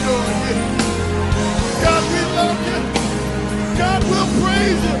 we adore you. God, we love you. God, we'll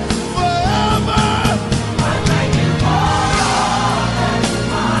praise you forever. I thank you for all that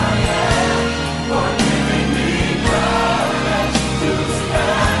I am, for giving me courage to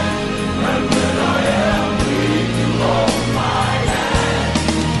stand. And when I am weak, you hold my hand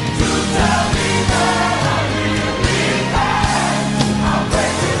to tell me that I really can. I'll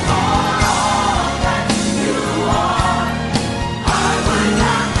praise you for all that you are. I would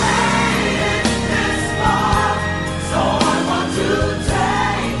not made it this far, so I want to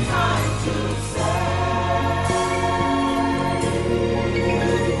take time to say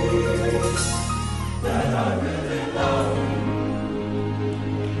that I really love you.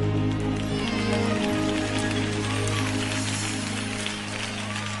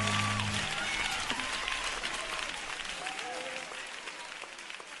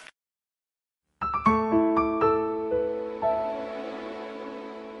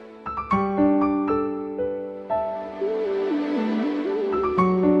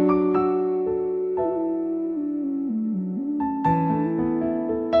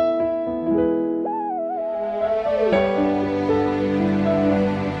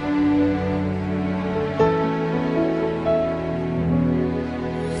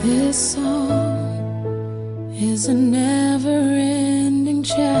 This song is a never-ending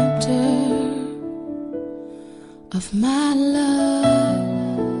chapter of my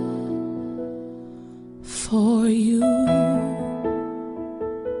love for you.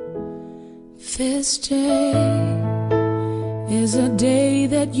 This day is a day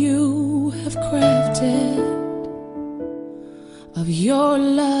that you have crafted of your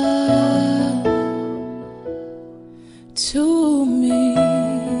love to me.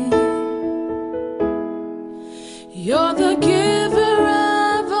 You're the giver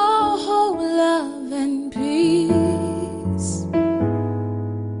of all hope, love, and peace.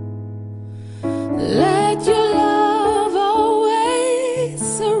 Let your love always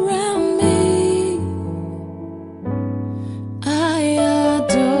surround me. I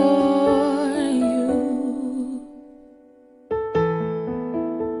adore you.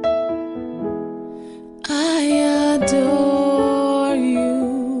 I adore you.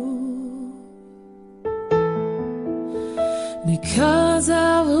 Because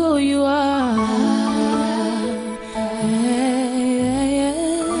of who you are.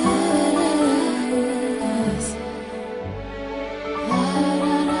 Yes.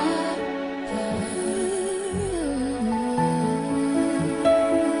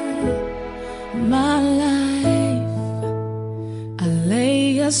 My life I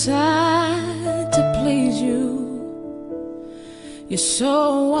lay aside to please you. You're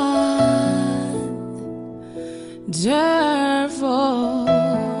so wonderful.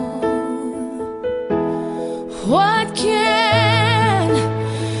 What can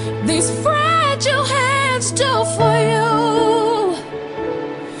these fragile hands do for you?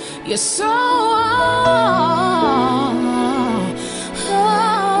 You're so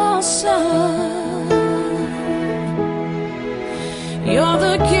awesome. You're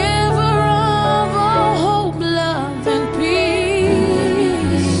the giver of all hope, love, and peace.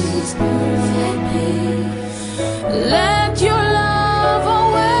 Perfect peace. Let your love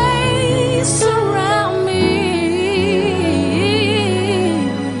always surround me.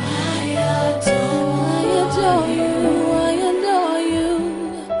 I adore you. I adore you.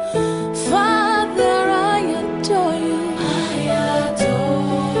 Father, I adore you. I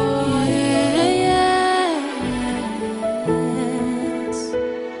adore you. Yes.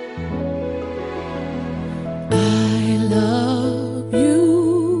 I love you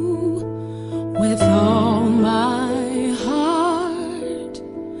with all my heart.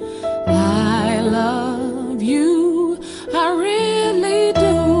 I love you, I really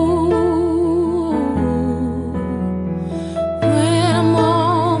do. When I'm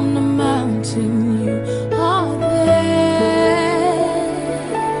on the mountain, you are there.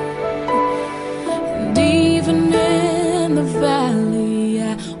 And even in the valley, I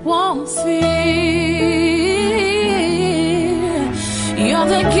won't fear. You're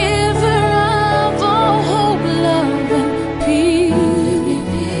the giver of all hope, love, and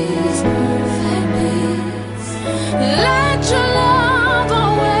peace. Perfect peace. Let your love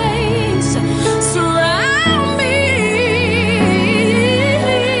always surround me.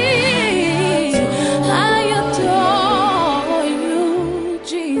 I adore you,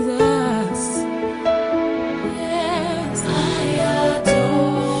 Jesus. Yes, I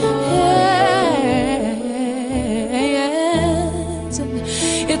adore you. Yes.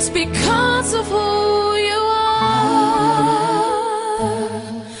 It's because of who you are.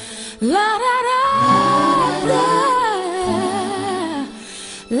 La da da da.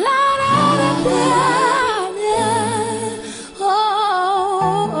 La da da da. Oh,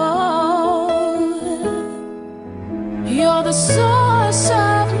 you're the source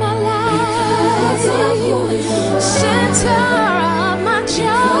of my life, center of my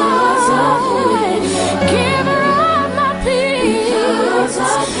joy, giver of my peace.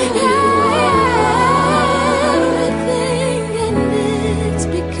 Everything, and it's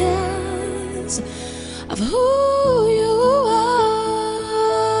because of who you are.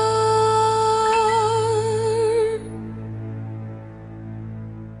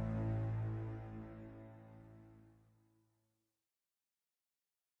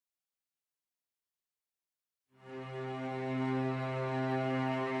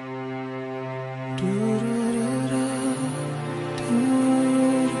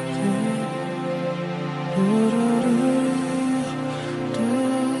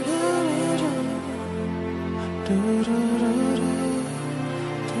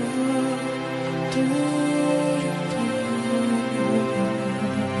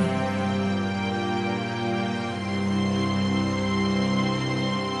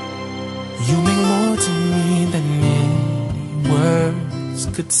 You mean more to me than any words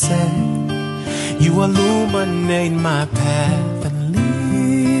could say. You illuminate my path and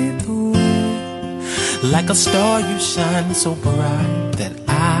lead the way. Like a star you shine so bright that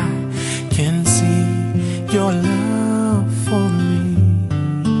I can see your love for me.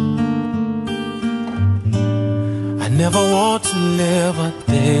 I never want to live a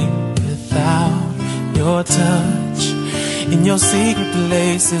day without your touch. In your secret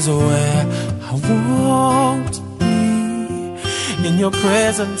places where I want to be. In your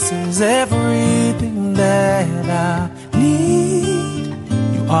presence is everything that I need.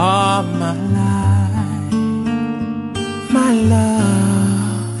 You are my life, my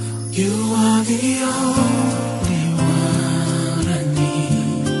love. You are the only one I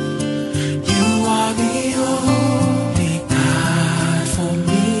need. You are the only God for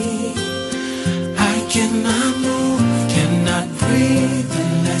me. I cannot move, cannot breathe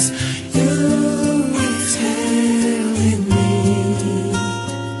unless you exhale in me.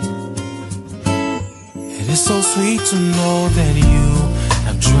 It is so sweet to know that you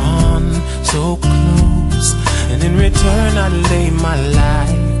have drawn so close, and in return I lay my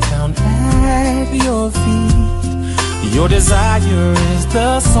life down at your feet. Your desire is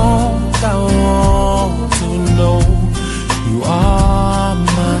the song I want to know. You are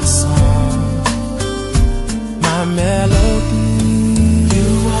my song, my melody. You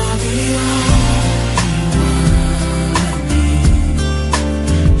are the only one I need.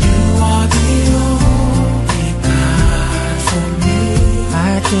 You are the only God for me.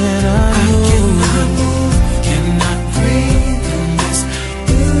 I cannot move, cannot breathe unless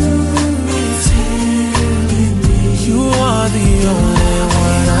you exhale in me. You are the only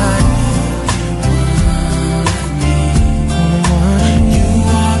one I need.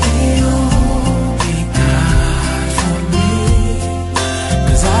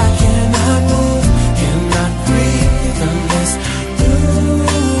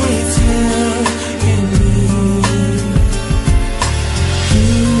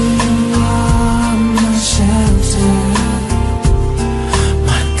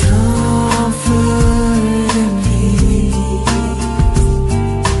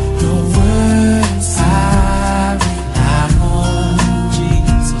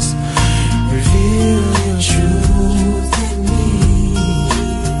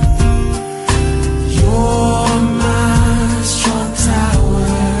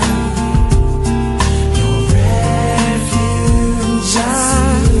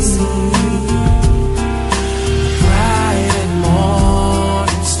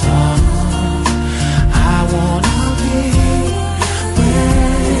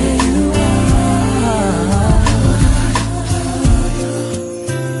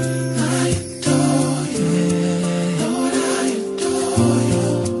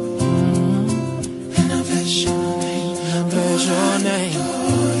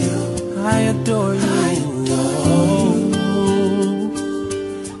 I adore you.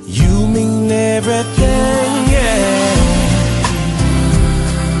 You mean everything, yeah.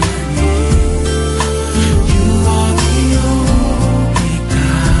 You are the only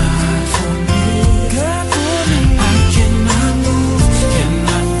God for me. I cannot move,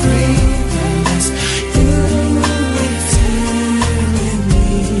 cannot breathe unless you exist in me.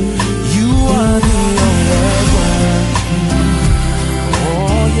 You are the only one.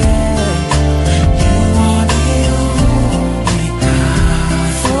 Oh yeah. You are the only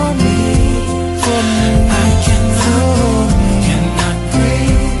God for me. I cannot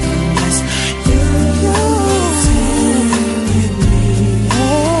breathe unless you exist in me.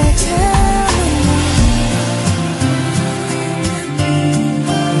 Oh, tell me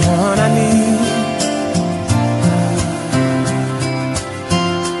what I need.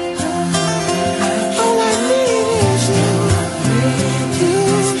 All I need is you.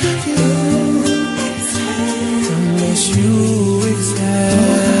 Unless you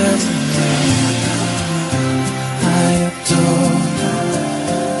exist, I adore you.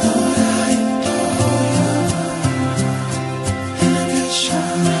 Lord, I adore you. And I get shy.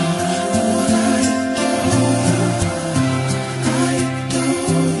 Lord, I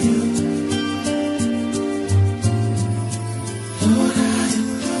adore you. Lord, I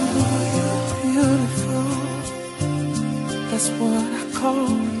adore you. Beautiful. That's what I call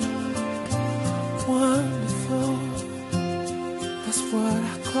you. Wonderful. That's what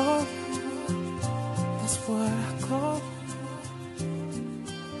I call you. That's what I call you.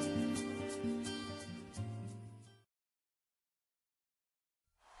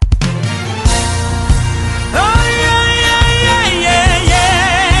 Oh yeah, yeah, yeah, yeah,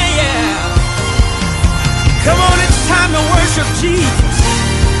 yeah, yeah. Come on, it's time to worship Jesus.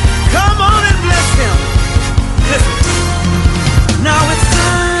 Come on and bless him. Listen. Now it's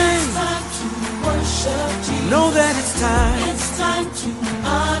time. Time to worship Jesus. Know that it's time. It's time to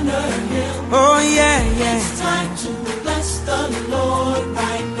honor him. Oh yeah, yeah. It's time to bless the Lord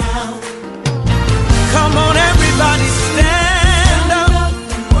right now. Come on, everybody, stand up.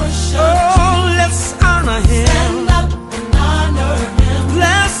 and worship Oh, let's honor him. Stand up and honor him.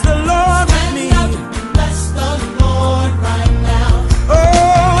 Bless the Lord with me. Stand up and bless the Lord right now.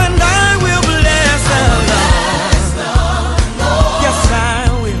 Oh, and I will bless the Lord. Bless the Lord Yes, I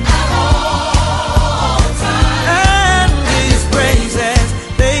will. at all times. And his praises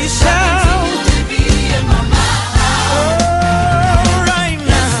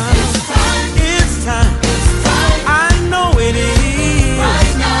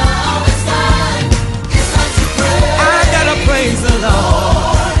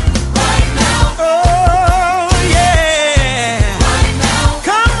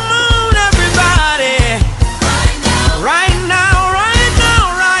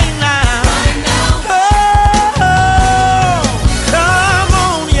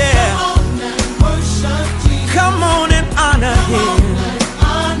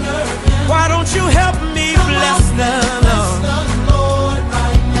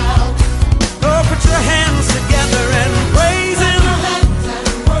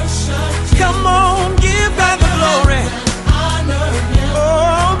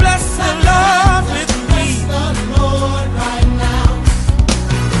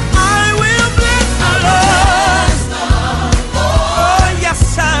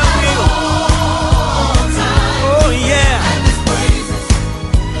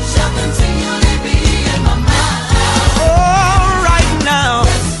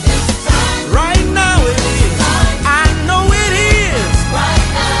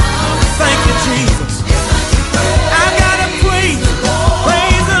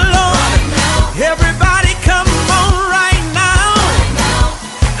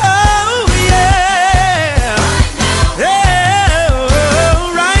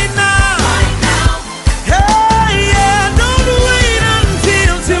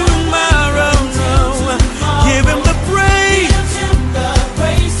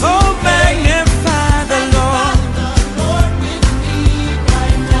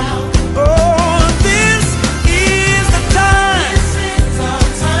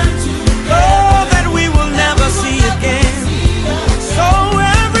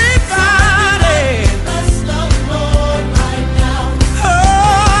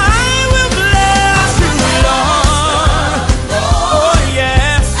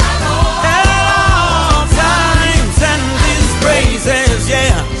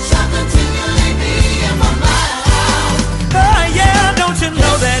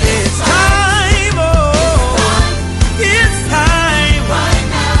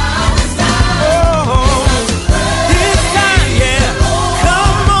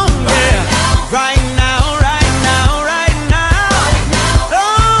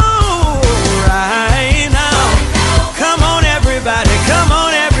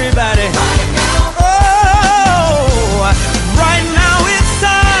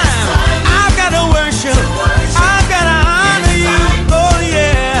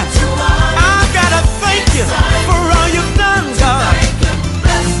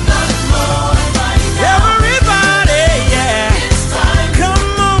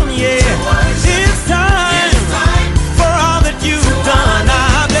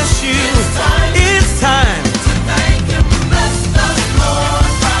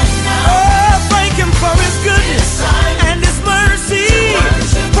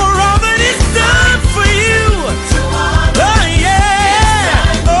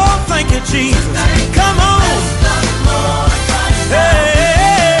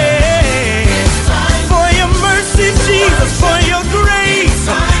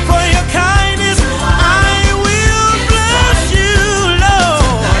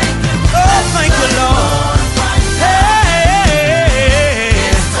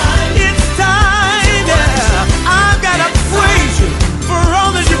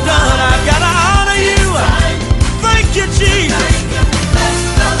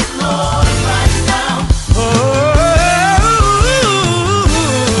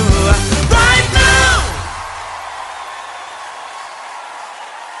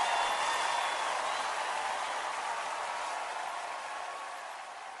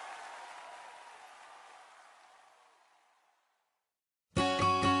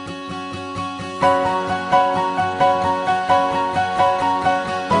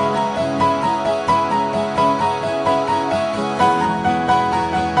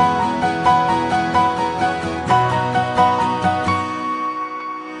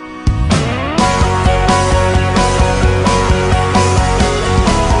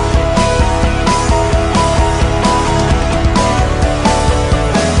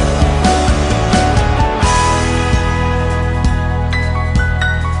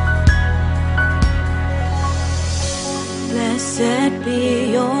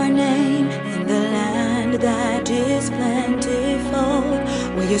is plentiful,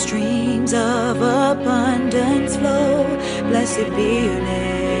 where your streams of abundance flow. Blessed be your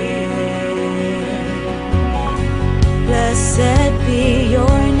name. Blessed be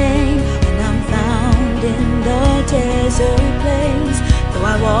your name. When I'm found in the desert plains, though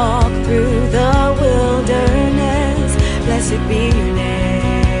I walk through the wilderness, blessed be your name.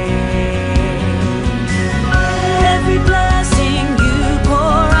 Every blessing you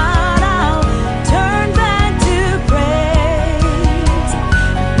pour out, I'll turn back to praise.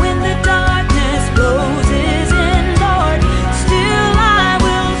 When the darkness closes in, Lord, still I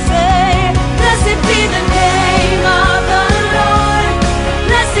will say, blessed be the name of the Lord.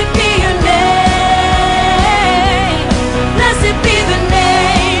 Blessed be your name. Blessed be the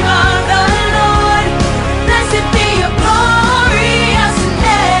name of the Lord. Blessed be your glorious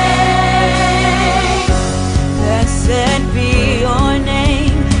name. Blessed be your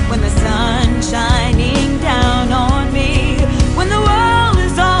name. When the sun's shining down on me, when the world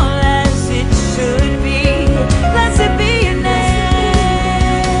is all as it should be, blessed be your name.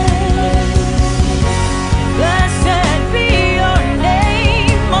 Blessed be your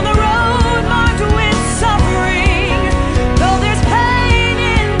name. On the road marked with suffering, though there's pain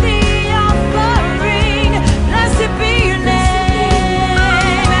in the offering, blessed be your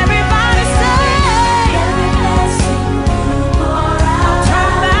name. Everybody say, every blessing you pour out,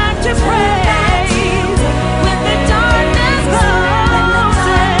 turn back to praise. When the darkness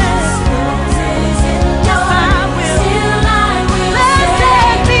closes, yes I will.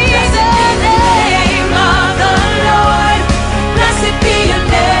 Blessed be the name of the Lord. Blessed be your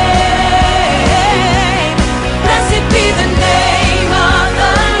name. Blessed be the name of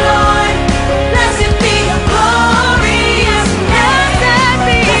the Lord. Blessed be your glorious. Blessed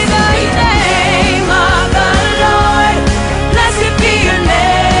be the name of the Lord. Blessed be your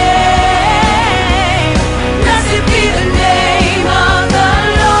name. Blessed be the name of the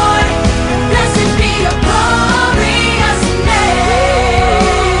Lord. Blessed be your glorious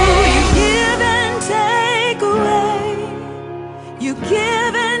name. You give and take away. You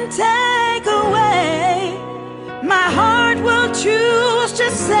give and take away. My heart will choose to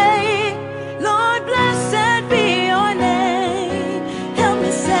say,